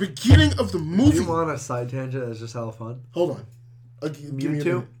at the beginning of the movie. Do you want a side tangent that's just hella fun? Hold on.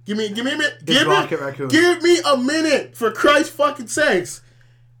 Mewtwo? Give me a minute. Rocket Raccoon. Give me a minute, for Christ's fucking sakes.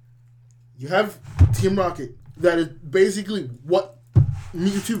 You have Team Rocket, that is basically what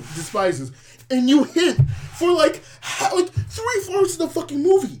Mewtwo despises. And you hint for 3/4 of the fucking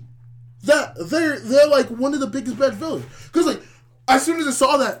movie that they're one of the biggest bad villains. Because as soon as I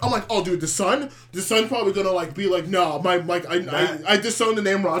saw that, I'm like, oh, dude, the son's probably gonna like be like, no, I disown the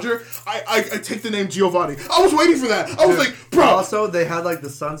name Roger. I take the name Giovanni. I was waiting for that. I was like, bro. Also, they had like the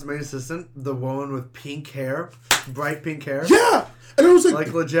son's main assistant, the woman with pink hair, bright pink hair. Yeah. And I was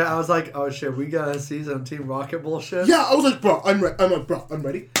like legit, I was like, oh shit, we gotta see some Team Rocket bullshit. Yeah, I was like, bro, I'm ready. I'm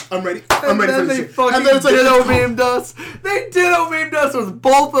ready. I'm ready and for then this they shit. fucking And then it's like, ditto memed us. They ditto memed us with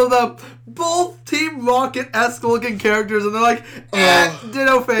both of them. Both Team Rocket-esque looking characters, and they're like,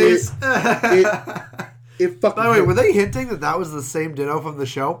 ditto face. It fucking. By the way, were they hinting that was the same ditto from the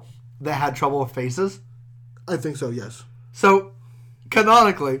show that had trouble with faces? I think so, yes. So,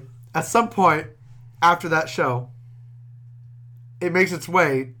 canonically, at some point after that show, it makes its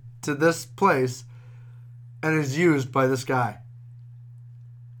way to this place and is used by this guy.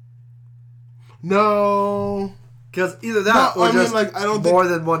 No. Because either that or just I don't more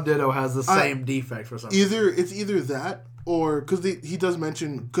than one ditto has the same defect for something. It's either that or because he does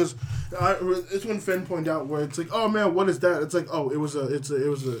mention because it's when Finn pointed out where it's like, oh man, what is that? It's like, oh, it was a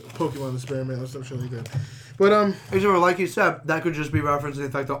Pokemon experiment or something like that. But like you said, that could just be referencing the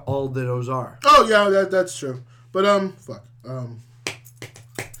fact that all dittos are. Oh yeah, that's true. But fuck.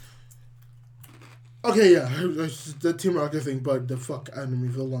 Okay, yeah, the Team Rocket thing bugged the fuck out of me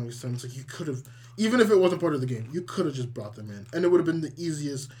for the longest time. It's like you could have, even if it wasn't part of the game, you could have just brought them in, and it would have been the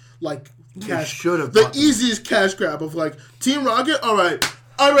easiest, like, easiest cash grab of like Team Rocket. All right,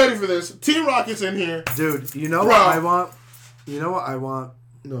 I'm ready for this. Team Rocket's in here, dude. You know what I want? You know what I want?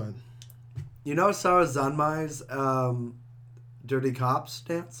 Go ahead. You know Sarah Zanmai's Dirty Cops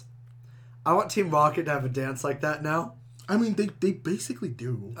dance? I want Team Rocket to have a dance like that now. I mean, they basically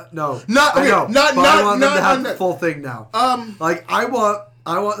do. No, not okay, I know, not but not I want not, them to have not, the full thing now. Like I want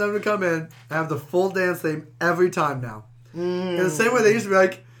them to come in and have the full dance theme every time now. In the same way they used to be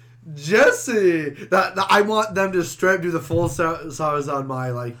like, Jesse. That I want them to straight do the full Sarah's on my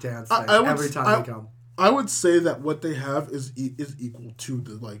like dance thing every time they come. I would say that what they have is equal to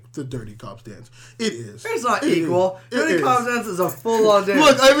the Dirty Cops dance. It is. It's not equal. Dirty Cops dance is a full on dance.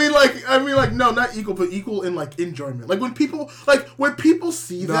 Look, I mean, no, not equal, but equal in like enjoyment. Like when people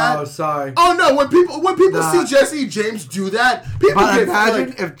see that. No, sorry. Oh no, when people see Jesse and James do that, people but get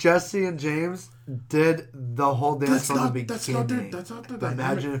imagine if Jesse and James did the whole dance from the beginning. That's not their dynamic.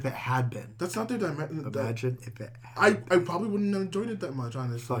 Imagine if it had been. That's not their dynamic. Imagine if it I probably wouldn't have enjoyed it that much,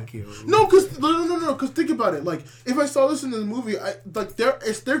 honestly. Fuck you. No, because think about it. Like, if I saw this in the movie,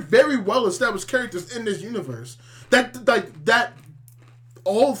 they're very well established characters in this universe. That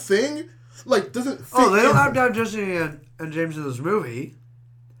whole thing, doesn't fit. Oh, they don't have to have Jesse and James in this movie.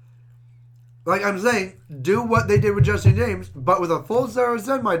 Like I'm saying, do what they did with Jesse and James, but with a full Sarah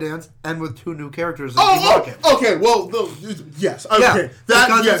Zenmai dance and with 2 new characters in Team Rocket. Okay, well, yes. Okay. Yeah,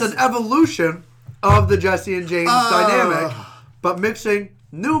 because it's an evolution of the Jesse and James dynamic, but mixing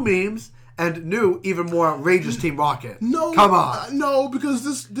new memes and new, even more outrageous Team Rocket. No. Come on. No, because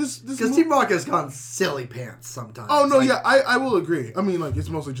this Because Team Rocket has gone silly pants sometimes. Oh, no, yeah, I will agree. I mean, it's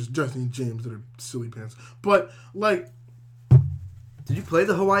mostly just Jesse and James that are silly pants. But, Did you play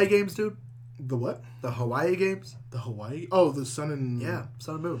the Hawaii games, dude? The what? The Hawaii games? The Hawaii? Oh, the Sun and... Yeah,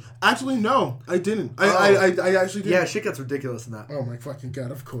 Sun and Moon. Actually, no. I didn't. I actually didn't. Yeah, shit gets ridiculous in that. Oh, my fucking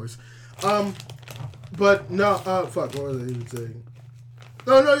God, of course. But, no, fuck, what was I even saying?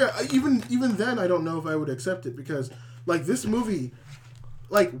 No, yeah, even then, I don't know if I would accept it, because, this movie,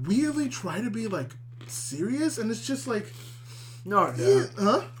 weirdly try to be, serious, and it's just, No, yeah,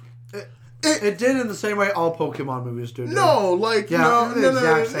 huh? It did in the same way all Pokemon movies do. No, no.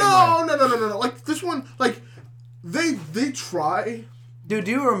 This one, they try. Dude,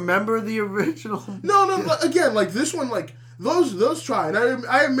 do you remember the original? No. Again, this one, those try, and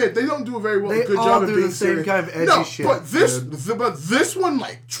I admit they don't do a very good job of being the same serious. kind of edgy shit. But this one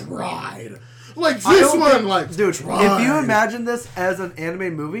tried. Dude, tried. If you imagine this as an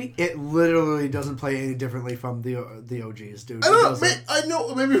anime movie, it literally doesn't play any differently from the OGs, dude. I don't know. I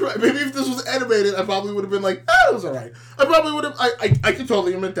know. Maybe right. Maybe if this was animated, I probably would have been like, it was alright. I probably would have. I could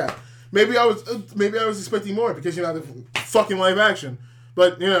totally admit that. Maybe I was expecting more because the fucking live action.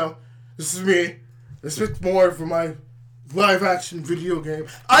 But this is me. I expect more for my live action video game.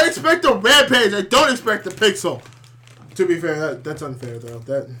 I expect a Rampage. I don't expect a Pixel. To be fair, that's unfair though.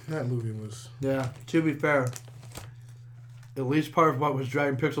 That movie was. Yeah. To be fair, at least part of what was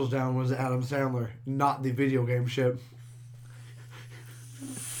dragging Pixels down was Adam Sandler, not the video game shit.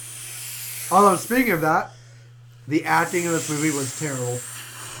 Although speaking of that, the acting in this movie was terrible.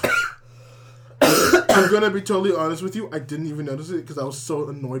 I'm gonna be totally honest with you. I didn't even notice it because I was so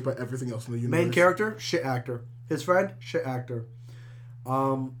annoyed by everything else in the universe. Main character, shit actor. His friend, shit actor.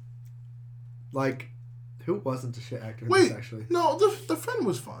 Who wasn't a shit actor? Wait, actually, no, the friend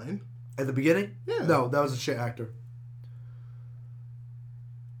was fine at the beginning. Yeah, no, that was a shit actor.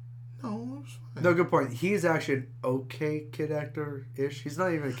 No, it was fine. No, good point. He's actually an okay kid actor ish. He's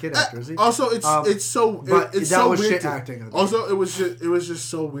not even a kid actor, is he? Also, it's so it's that so was weird shit acting. Also, it was just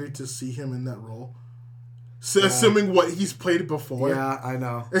so weird to see him in that role. So, assuming what he's played before. Yeah, I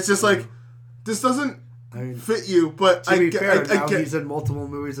know. It's just like this doesn't fit you. But to be fair, now he's in multiple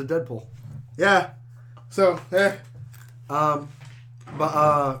movies of Deadpool. Yeah. So,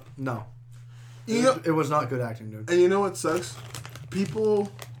 no. It was not good acting, dude. And you know what sucks?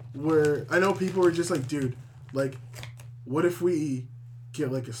 I know people were just like, dude, like, what if we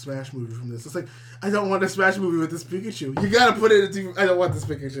get like a Smash movie from this? It's like, I don't want a Smash movie with this Pikachu. You gotta put it into, I don't want this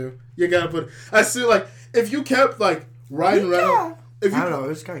Pikachu. You gotta put it. I see, like, if you kept like Ryan Reynolds. I don't know, it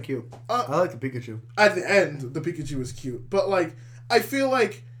was kind of cute. I like the Pikachu. At the end, the Pikachu was cute. But like, I feel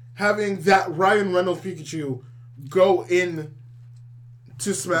like having that Ryan Reynolds Pikachu go in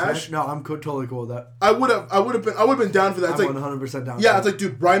to Smash. No, I'm totally cool with that. I would have been down for that. It's I'm like 100% down. Yeah, it's like,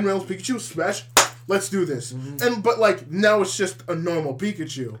 dude, Ryan Reynolds Pikachu Smash. Let's do this. Mm-hmm. But like now it's just a normal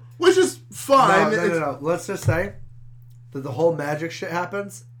Pikachu, which is fine. No. Let's just say that the whole magic shit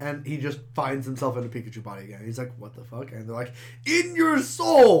happens, and he just finds himself in a Pikachu body again. He's like, "What the fuck?" And they're like, "In your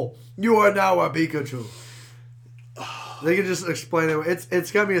soul, you are now a Pikachu." They can just explain it.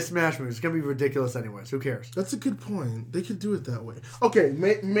 It's gonna be a Smash movie. It's gonna be ridiculous anyways. Who cares? That's a good point. They could do it that way. Okay,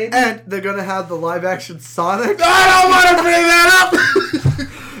 maybe. And they're gonna have the live action Sonic. I don't want to bring that up.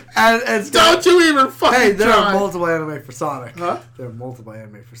 and don't you even fucking Hey, there try. are multiple anime for Sonic. Huh? There are multiple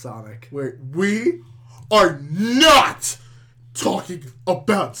anime for Sonic. Wait, we are not talking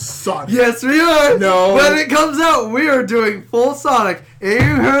about Sonic. Yes, we are. No. When it comes out, we are doing full Sonic. You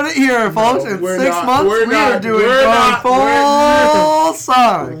heard it here, folks. In 6 months, we are doing full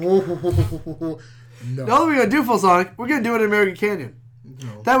Sonic. No. Not only are we going to do full Sonic, we're going to do it in American Canyon.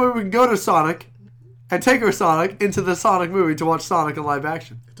 No. That way we can go to Sonic and take our Sonic into the Sonic movie to watch Sonic in live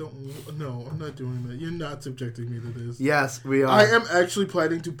action. No, I'm not doing that. You're not subjecting me to this. Yes, we are. I am actually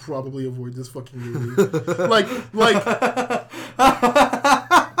planning to probably avoid this fucking movie.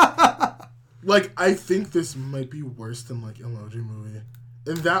 like, I think this might be worse than, like, Emoji Movie.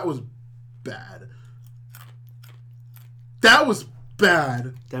 And that was bad. That was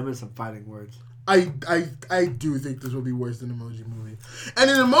bad. Them is some fighting words. I do think this will be worse than Emoji Movie. And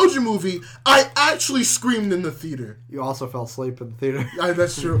in Emoji Movie, I actually screamed in the theater. You also fell asleep in the theater.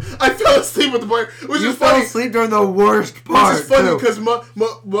 That's true. I fell asleep with the part, which is funny. You fell asleep during the worst part. Which is funny because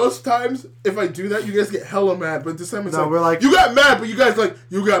most times, if I do that, you guys get hella mad. But this time it's we're like, you got mad, but you guys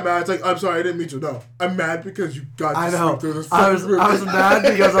you got mad. It's like, I'm sorry, I didn't mean to. No, I'm mad because you got to sleep through this fucking movie. I was mad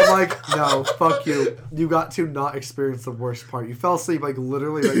because I'm like, no, fuck you. You got to not experience the worst part. You fell asleep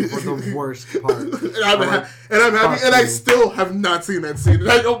literally for the worst part. And I'm happy, and I still have not seen that scene.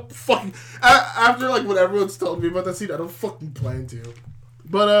 And I don't fucking after what everyone's told me about that scene, I don't fucking plan to.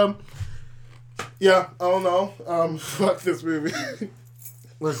 But yeah, I don't know. Fuck this movie.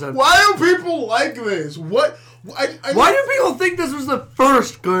 Listen, why do people like this? What? Why do people think this was the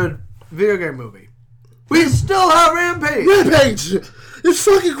first good video game movie? We still have Rampage. It's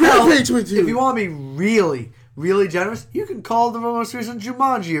fucking Rampage with you. If you want to be really, really generous, you can call the most recent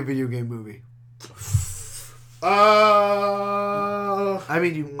Jumanji a video game movie. I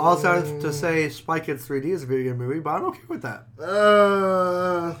mean, you also have to say Spy Kids 3D is a video game movie, but I'm okay with that.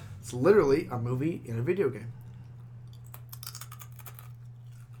 It's literally a movie in a video game.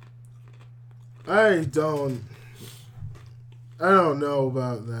 I don't know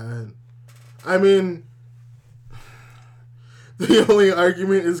about that. I mean, the only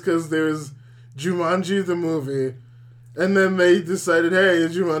argument is because there's Jumanji the movie, and then they decided, hey,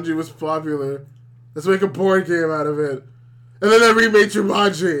 Jumanji was popular. Let's make a board game out of it. And then they remade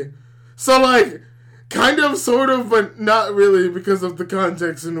Jumanji. So, kind of, sort of, but not really because of the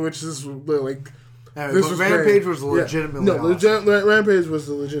context in which this was, Rampage was legitimately awesome. Rampage was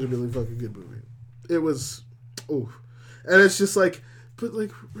a legitimately fucking good movie. It was, oof. And it's just but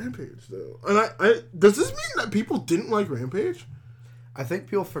Rampage, though. And I does this mean that people didn't like Rampage? I think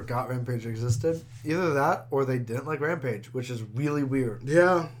people forgot Rampage existed. Either that, or they didn't like Rampage, which is really weird.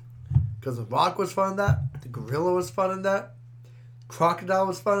 Yeah. Because the Rock was fun in that. The Gorilla was fun in that. Crocodile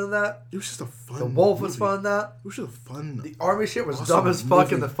was fun in that. It was just a fun The Wolf movie. was fun in that. It was just a fun. The army shit was awesome dumb as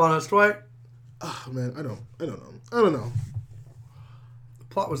fuck in the funnest way. Oh, man, I don't know. The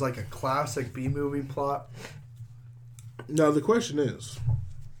plot was like a classic B-movie plot. Now, the question is,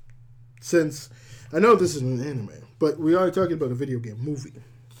 since I know this is an anime, but we are talking about a video game movie.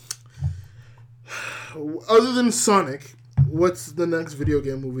 Other than Sonic, What's the next video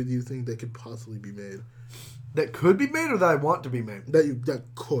game movie do you think that could possibly be made? That could be made or that I want to be made? That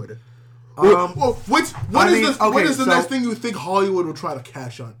could. What is the next thing you think Hollywood will try to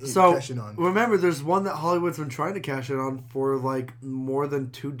cash in on? Remember, there's one that Hollywood's been trying to cash in on for like more than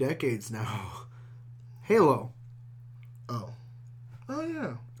 2 decades now. Halo. Oh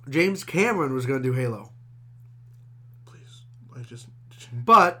yeah. James Cameron was going to do Halo. Please,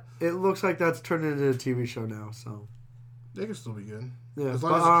 but it looks like that's turned into a TV show now. So they can still be good. Yeah, as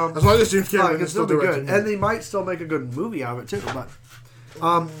long as James Cameron can still be good, and they might still make a good movie out of it too. But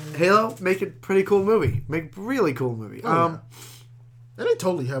Halo, make a pretty cool movie. Make a really cool movie. And they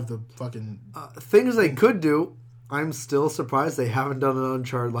totally have the fucking... things they could do, I'm still surprised they haven't done an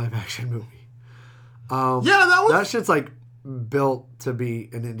Uncharted live-action movie. That shit's, like, built to be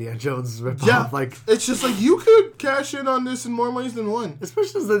an Indiana Jones ripoff. Yeah, like, it's just like, you could cash in on this in more ways than one.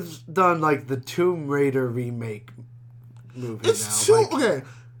 Especially since they've done, like, the Tomb Raider remake movie Is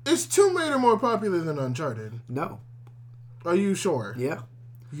Tomb Raider more popular than Uncharted? No. Are you sure? Yeah.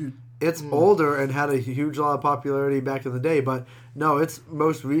 It's older and had a huge lot of popularity back in the day, but no, its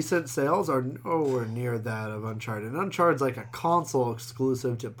most recent sales are nowhere near that of Uncharted. And Uncharted's like a console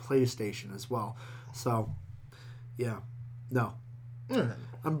exclusive to PlayStation as well. So, yeah. No.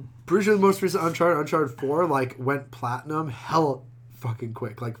 I'm pretty sure the most recent Uncharted 4, like, went platinum hella fucking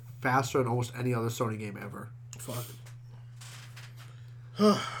quick. Like, faster than almost any other Sony game ever. Fuck.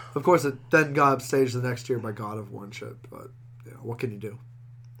 Of course, it then got upstaged the next year by God of War and shit, but what can you do?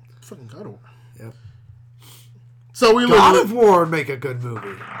 Fucking God of War. Yep. So we God of War would make a good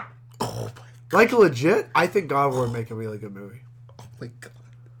movie. Oh my God. Like legit, I think God of War would make a really good movie. Oh my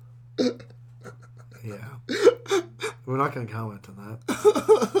God. Yeah. We're not going to comment on that.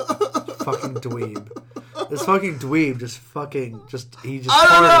 Fucking dweeb. This fucking dweeb I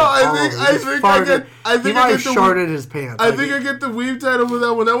don't know. I think he might have sharded his pants. I think I get the weeb title for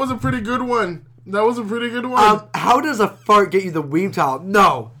that one. That was a pretty good one. How does a fart get you the weeb title?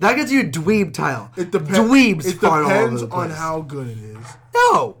 No, that gets you a dweeb title. It depends. Dweebs It depends on how good it is.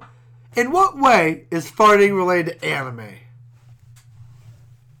 No. In what way is farting related to anime?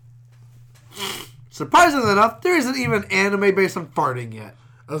 Surprisingly enough, there isn't even anime based on farting yet.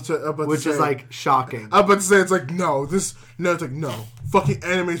 Which is like shocking. I'm about to say it's like no. Fucking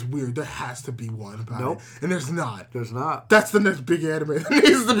anime's weird. There has to be one about it. And there's not. There's not. That's the next big anime that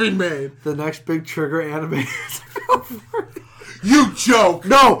needs to be made. The next big trigger anime is You joke!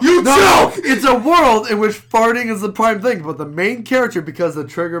 No! Joke! It's a world in which farting is the prime thing, but the main character, because the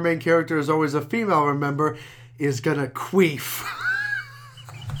trigger main character is always a female, remember, is gonna queef.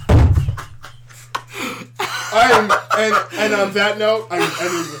 And on that note, I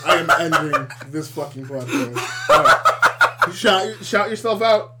am ending this fucking podcast. Right. Shout yourself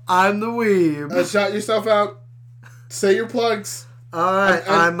out. I'm the weeb. Shout yourself out. Say your plugs. Alright,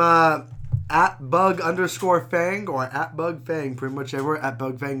 I'm at bug_fang or at bugfang, pretty much everywhere. At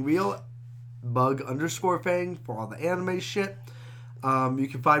bugfangreal, bug_fang for all the anime shit. You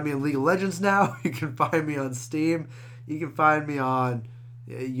can find me in League of Legends now. You can find me on Steam. You can find me on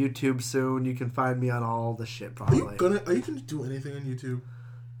YouTube soon. You can find me on all the shit probably. Are you gonna do anything on YouTube?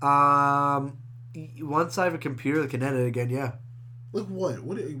 Once I have a computer that can edit again, yeah. Like what?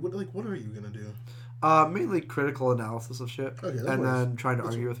 What are you gonna do? Mainly critical analysis of shit. Okay, and then trying to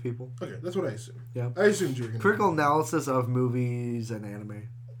argue with people. Okay, that's what I assume. Yeah. I assumed you were gonna critical analysis of movies and anime.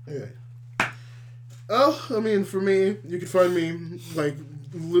 Okay. Oh, I mean, for me, you can find me like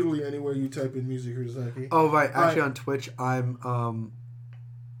literally anywhere you type in music or Zaki. Oh right, actually on Twitch I'm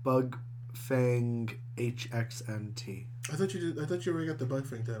Bugfang HXNT. I thought you already got the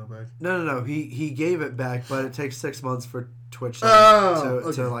Bugfang title back. No. He gave it back, but it takes 6 months for Twitch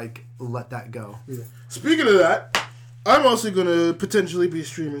to like let that go. Yeah. Speaking of that, I'm also gonna potentially be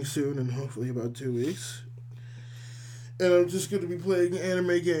streaming soon, in hopefully about 2 weeks. And I'm just gonna be playing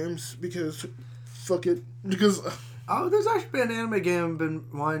anime games because fuck it. Because there's actually been an anime game I've been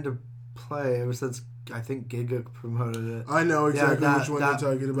wanting to play ever since. I think Giga promoted it. I know exactly which one you're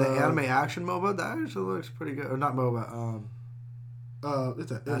talking about. The anime action MOBA, that actually looks pretty good. Or not MOBA.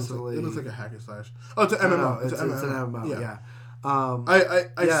 It looks like a hack and slash. Oh, it's an MMO. No, it's an MMO. Yeah.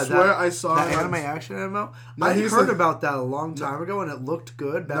 I swear I saw that anime action MMO. I heard about that a long time ago, and it looked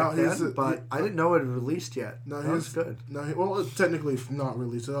good back then. But I didn't know it had released yet. No, it was good. Well, it's technically not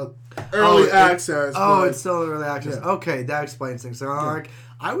released. Early access. It's still early access. Yeah. Okay, that explains things. So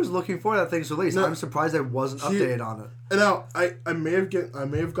I was looking for that thing's release. I'm surprised I wasn't updated on it. And now I may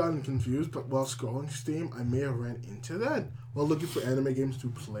have gotten confused, but while scrolling Steam, I may have ran into that while looking for anime games to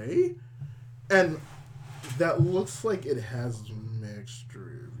play, and that looks like it has mixed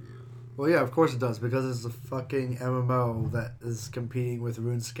reviews. Well, yeah, of course it does, because it's a fucking MMO that is competing with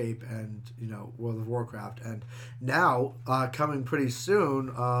RuneScape and, World of Warcraft. And now, coming pretty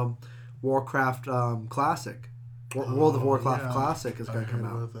soon, Warcraft Classic. World of Warcraft Classic is going to come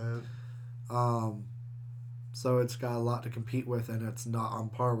out. So it's got a lot to compete with, and it's not on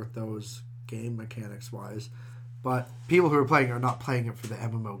par with those game mechanics-wise. But people who are playing are not playing it for the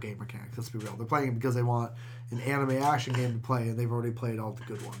MMO game mechanics. Let's be real. They're playing it because they want an anime action game to play, and they've already played all the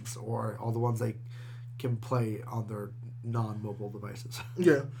good ones, or all the ones they can play on their non-mobile devices.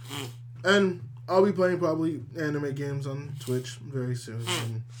 Yeah. And I'll be playing probably anime games on Twitch very soon,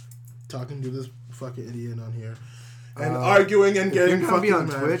 and talking to this fucking idiot on here. And arguing and getting fucking be on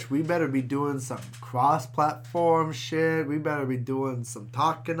mad. Twitch, we better be doing some cross-platform shit. We better be doing some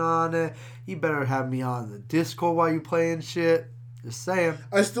talking on it. You better have me on the Discord while you playing shit. Just saying.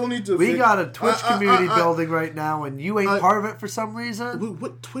 I still need to... We got a Twitch community building right now, and you ain't part of it for some reason.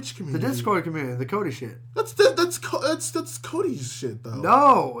 What Twitch community? The Discord community, the Cody shit. That's Cody's shit, though.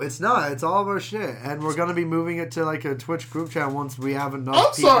 No, it's not. It's all of our shit. And we're going to be moving it to like a Twitch group chat once we have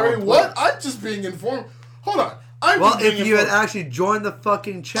enough people. I'm sorry, what? I'm just being informed. Hold on. If you had actually joined the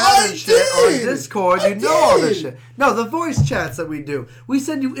fucking chat and shit on Discord, you know all this shit. No, the voice chats that we do. We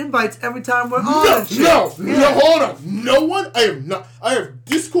send you invites every time we're on and shit. No, hold on. No one, I am not. I have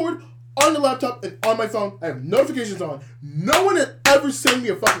Discord on the laptop and on my phone. I have notifications on. No one has ever sent me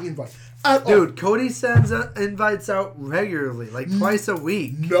a fucking invite. Dude, Cody sends invites out regularly, like twice a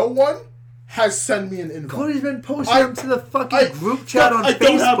week. No one has sent me an invite. Cody's been posting them to the fucking group chat on Facebook. I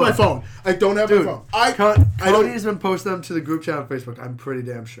don't have my phone. I don't have my phone. Cody's been posting them to the group chat on Facebook. I'm pretty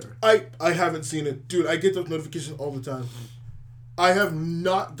damn sure. I haven't seen it. Dude, I get those notifications all the time. I have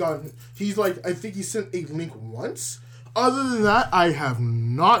not gotten... He's like... I think he sent a link once. Other than that, I have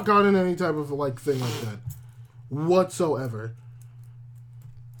not gotten any type of thing like that. Whatsoever.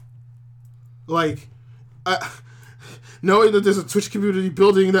 Knowing that there's a Twitch community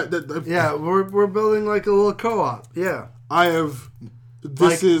building that yeah, we're building like a little co-op. Yeah, I have.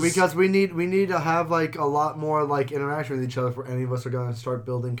 Because we need to have like a lot more like interaction with each other for any of us are going to start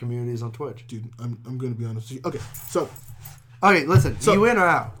building communities on Twitch. Dude, I'm going to be honest with you. Okay, listen. You in or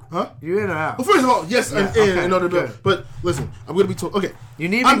out? Huh? You in or out? Well, first of all, yes, I'm in order to build. But listen, I'm going to be told. Okay. You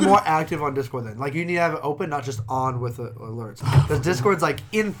need to be more active on Discord then. Like, you need to have it open, not just on with alerts. Because Discord's, like,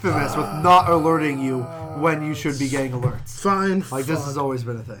 infamous with not alerting you when you should be getting alerts. Fine. This has always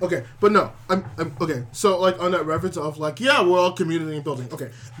been a thing. Okay, but no. I'm okay. So, on that reference of, yeah, we're all community and building.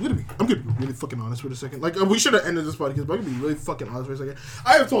 Okay, I'm gonna be really fucking honest for a second. We should have ended this podcast, but I'm gonna be really fucking honest for a second.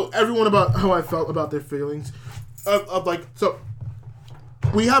 I have told everyone about how I felt about their feelings.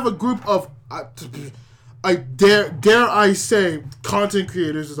 We have a group of... I dare I say, content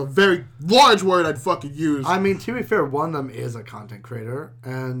creators is a very large word I'd fucking use. I mean, to be fair, one of them is a content creator,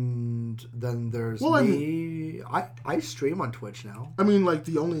 and then there's me. I stream on Twitch now. I mean,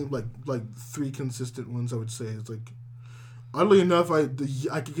 the only three consistent ones I would say is oddly enough, I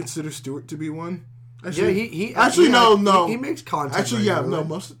could consider Stuart to be one. Actually, he no. He makes content. Actually,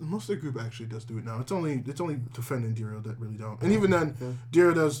 most of the group actually does do it now. It's only Fen and Dero that really don't. And even then,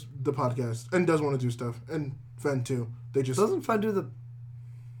 Dero does the podcast and does want to do stuff, and Fen too. They just doesn't Fen do the.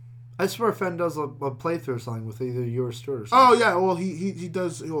 I swear Fen does a playthrough or something with either you or Stuart or something. Oh yeah, well he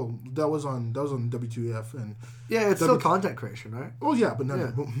does. Well, that was on W2F and it's still content creation, right? Well, yeah, but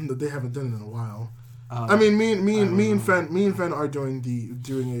they haven't done it in a while. I mean, me and Fen are doing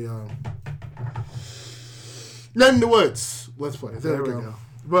a. None in the Woods. Let's play. There we go.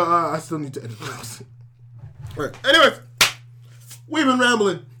 But I still need to edit this. Alright. Anyways, we've been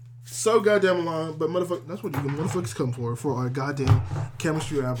rambling so goddamn long, but that's what you motherfuckers come for our goddamn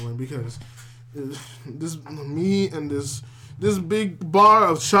chemistry rambling, because this me and this big bar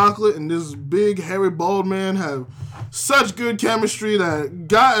of chocolate and this big hairy bald man have such good chemistry that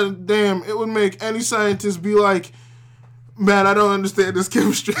goddamn it would make any scientist be like, man, I don't understand this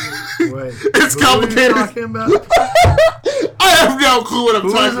chemistry. Wait, it's complicated. What are you talking about? I have no clue what I'm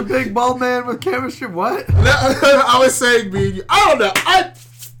talking about. Who is a big bald man with chemistry? What? I was saying, me. I don't know.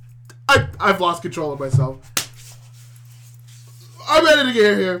 I've lost control of myself. I'm ready to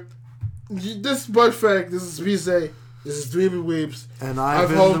get here. This is Bud Frank. This is Vise. This is Dweebs and Weebs. And I've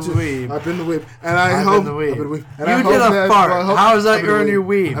been the Weeb. I've been the Weeb. And I hope... You did a fart. How does that earn you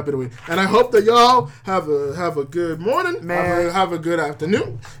Weeb? I've been the Weeb. And I hope that y'all have a good morning. Man. Have a good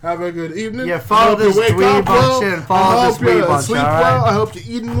afternoon. Have a good evening. Yeah, follow this Dweeb bunch in. Follow this Weeb bunch, sleep well. I hope you're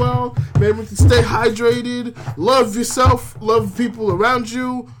eating well. Maybe we can stay hydrated. Love yourself. Love people around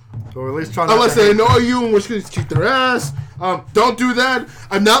you. Or at least try not unless to they annoy you, in which case kick their ass. Don't do that.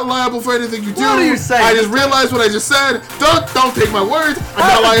 I'm not liable for anything you do. What are you saying? I just realized what I just said. Don't take my word. I'm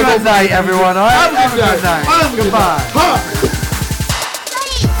Have not liable. a good night, everyone. All right? Have a good night. Goodbye.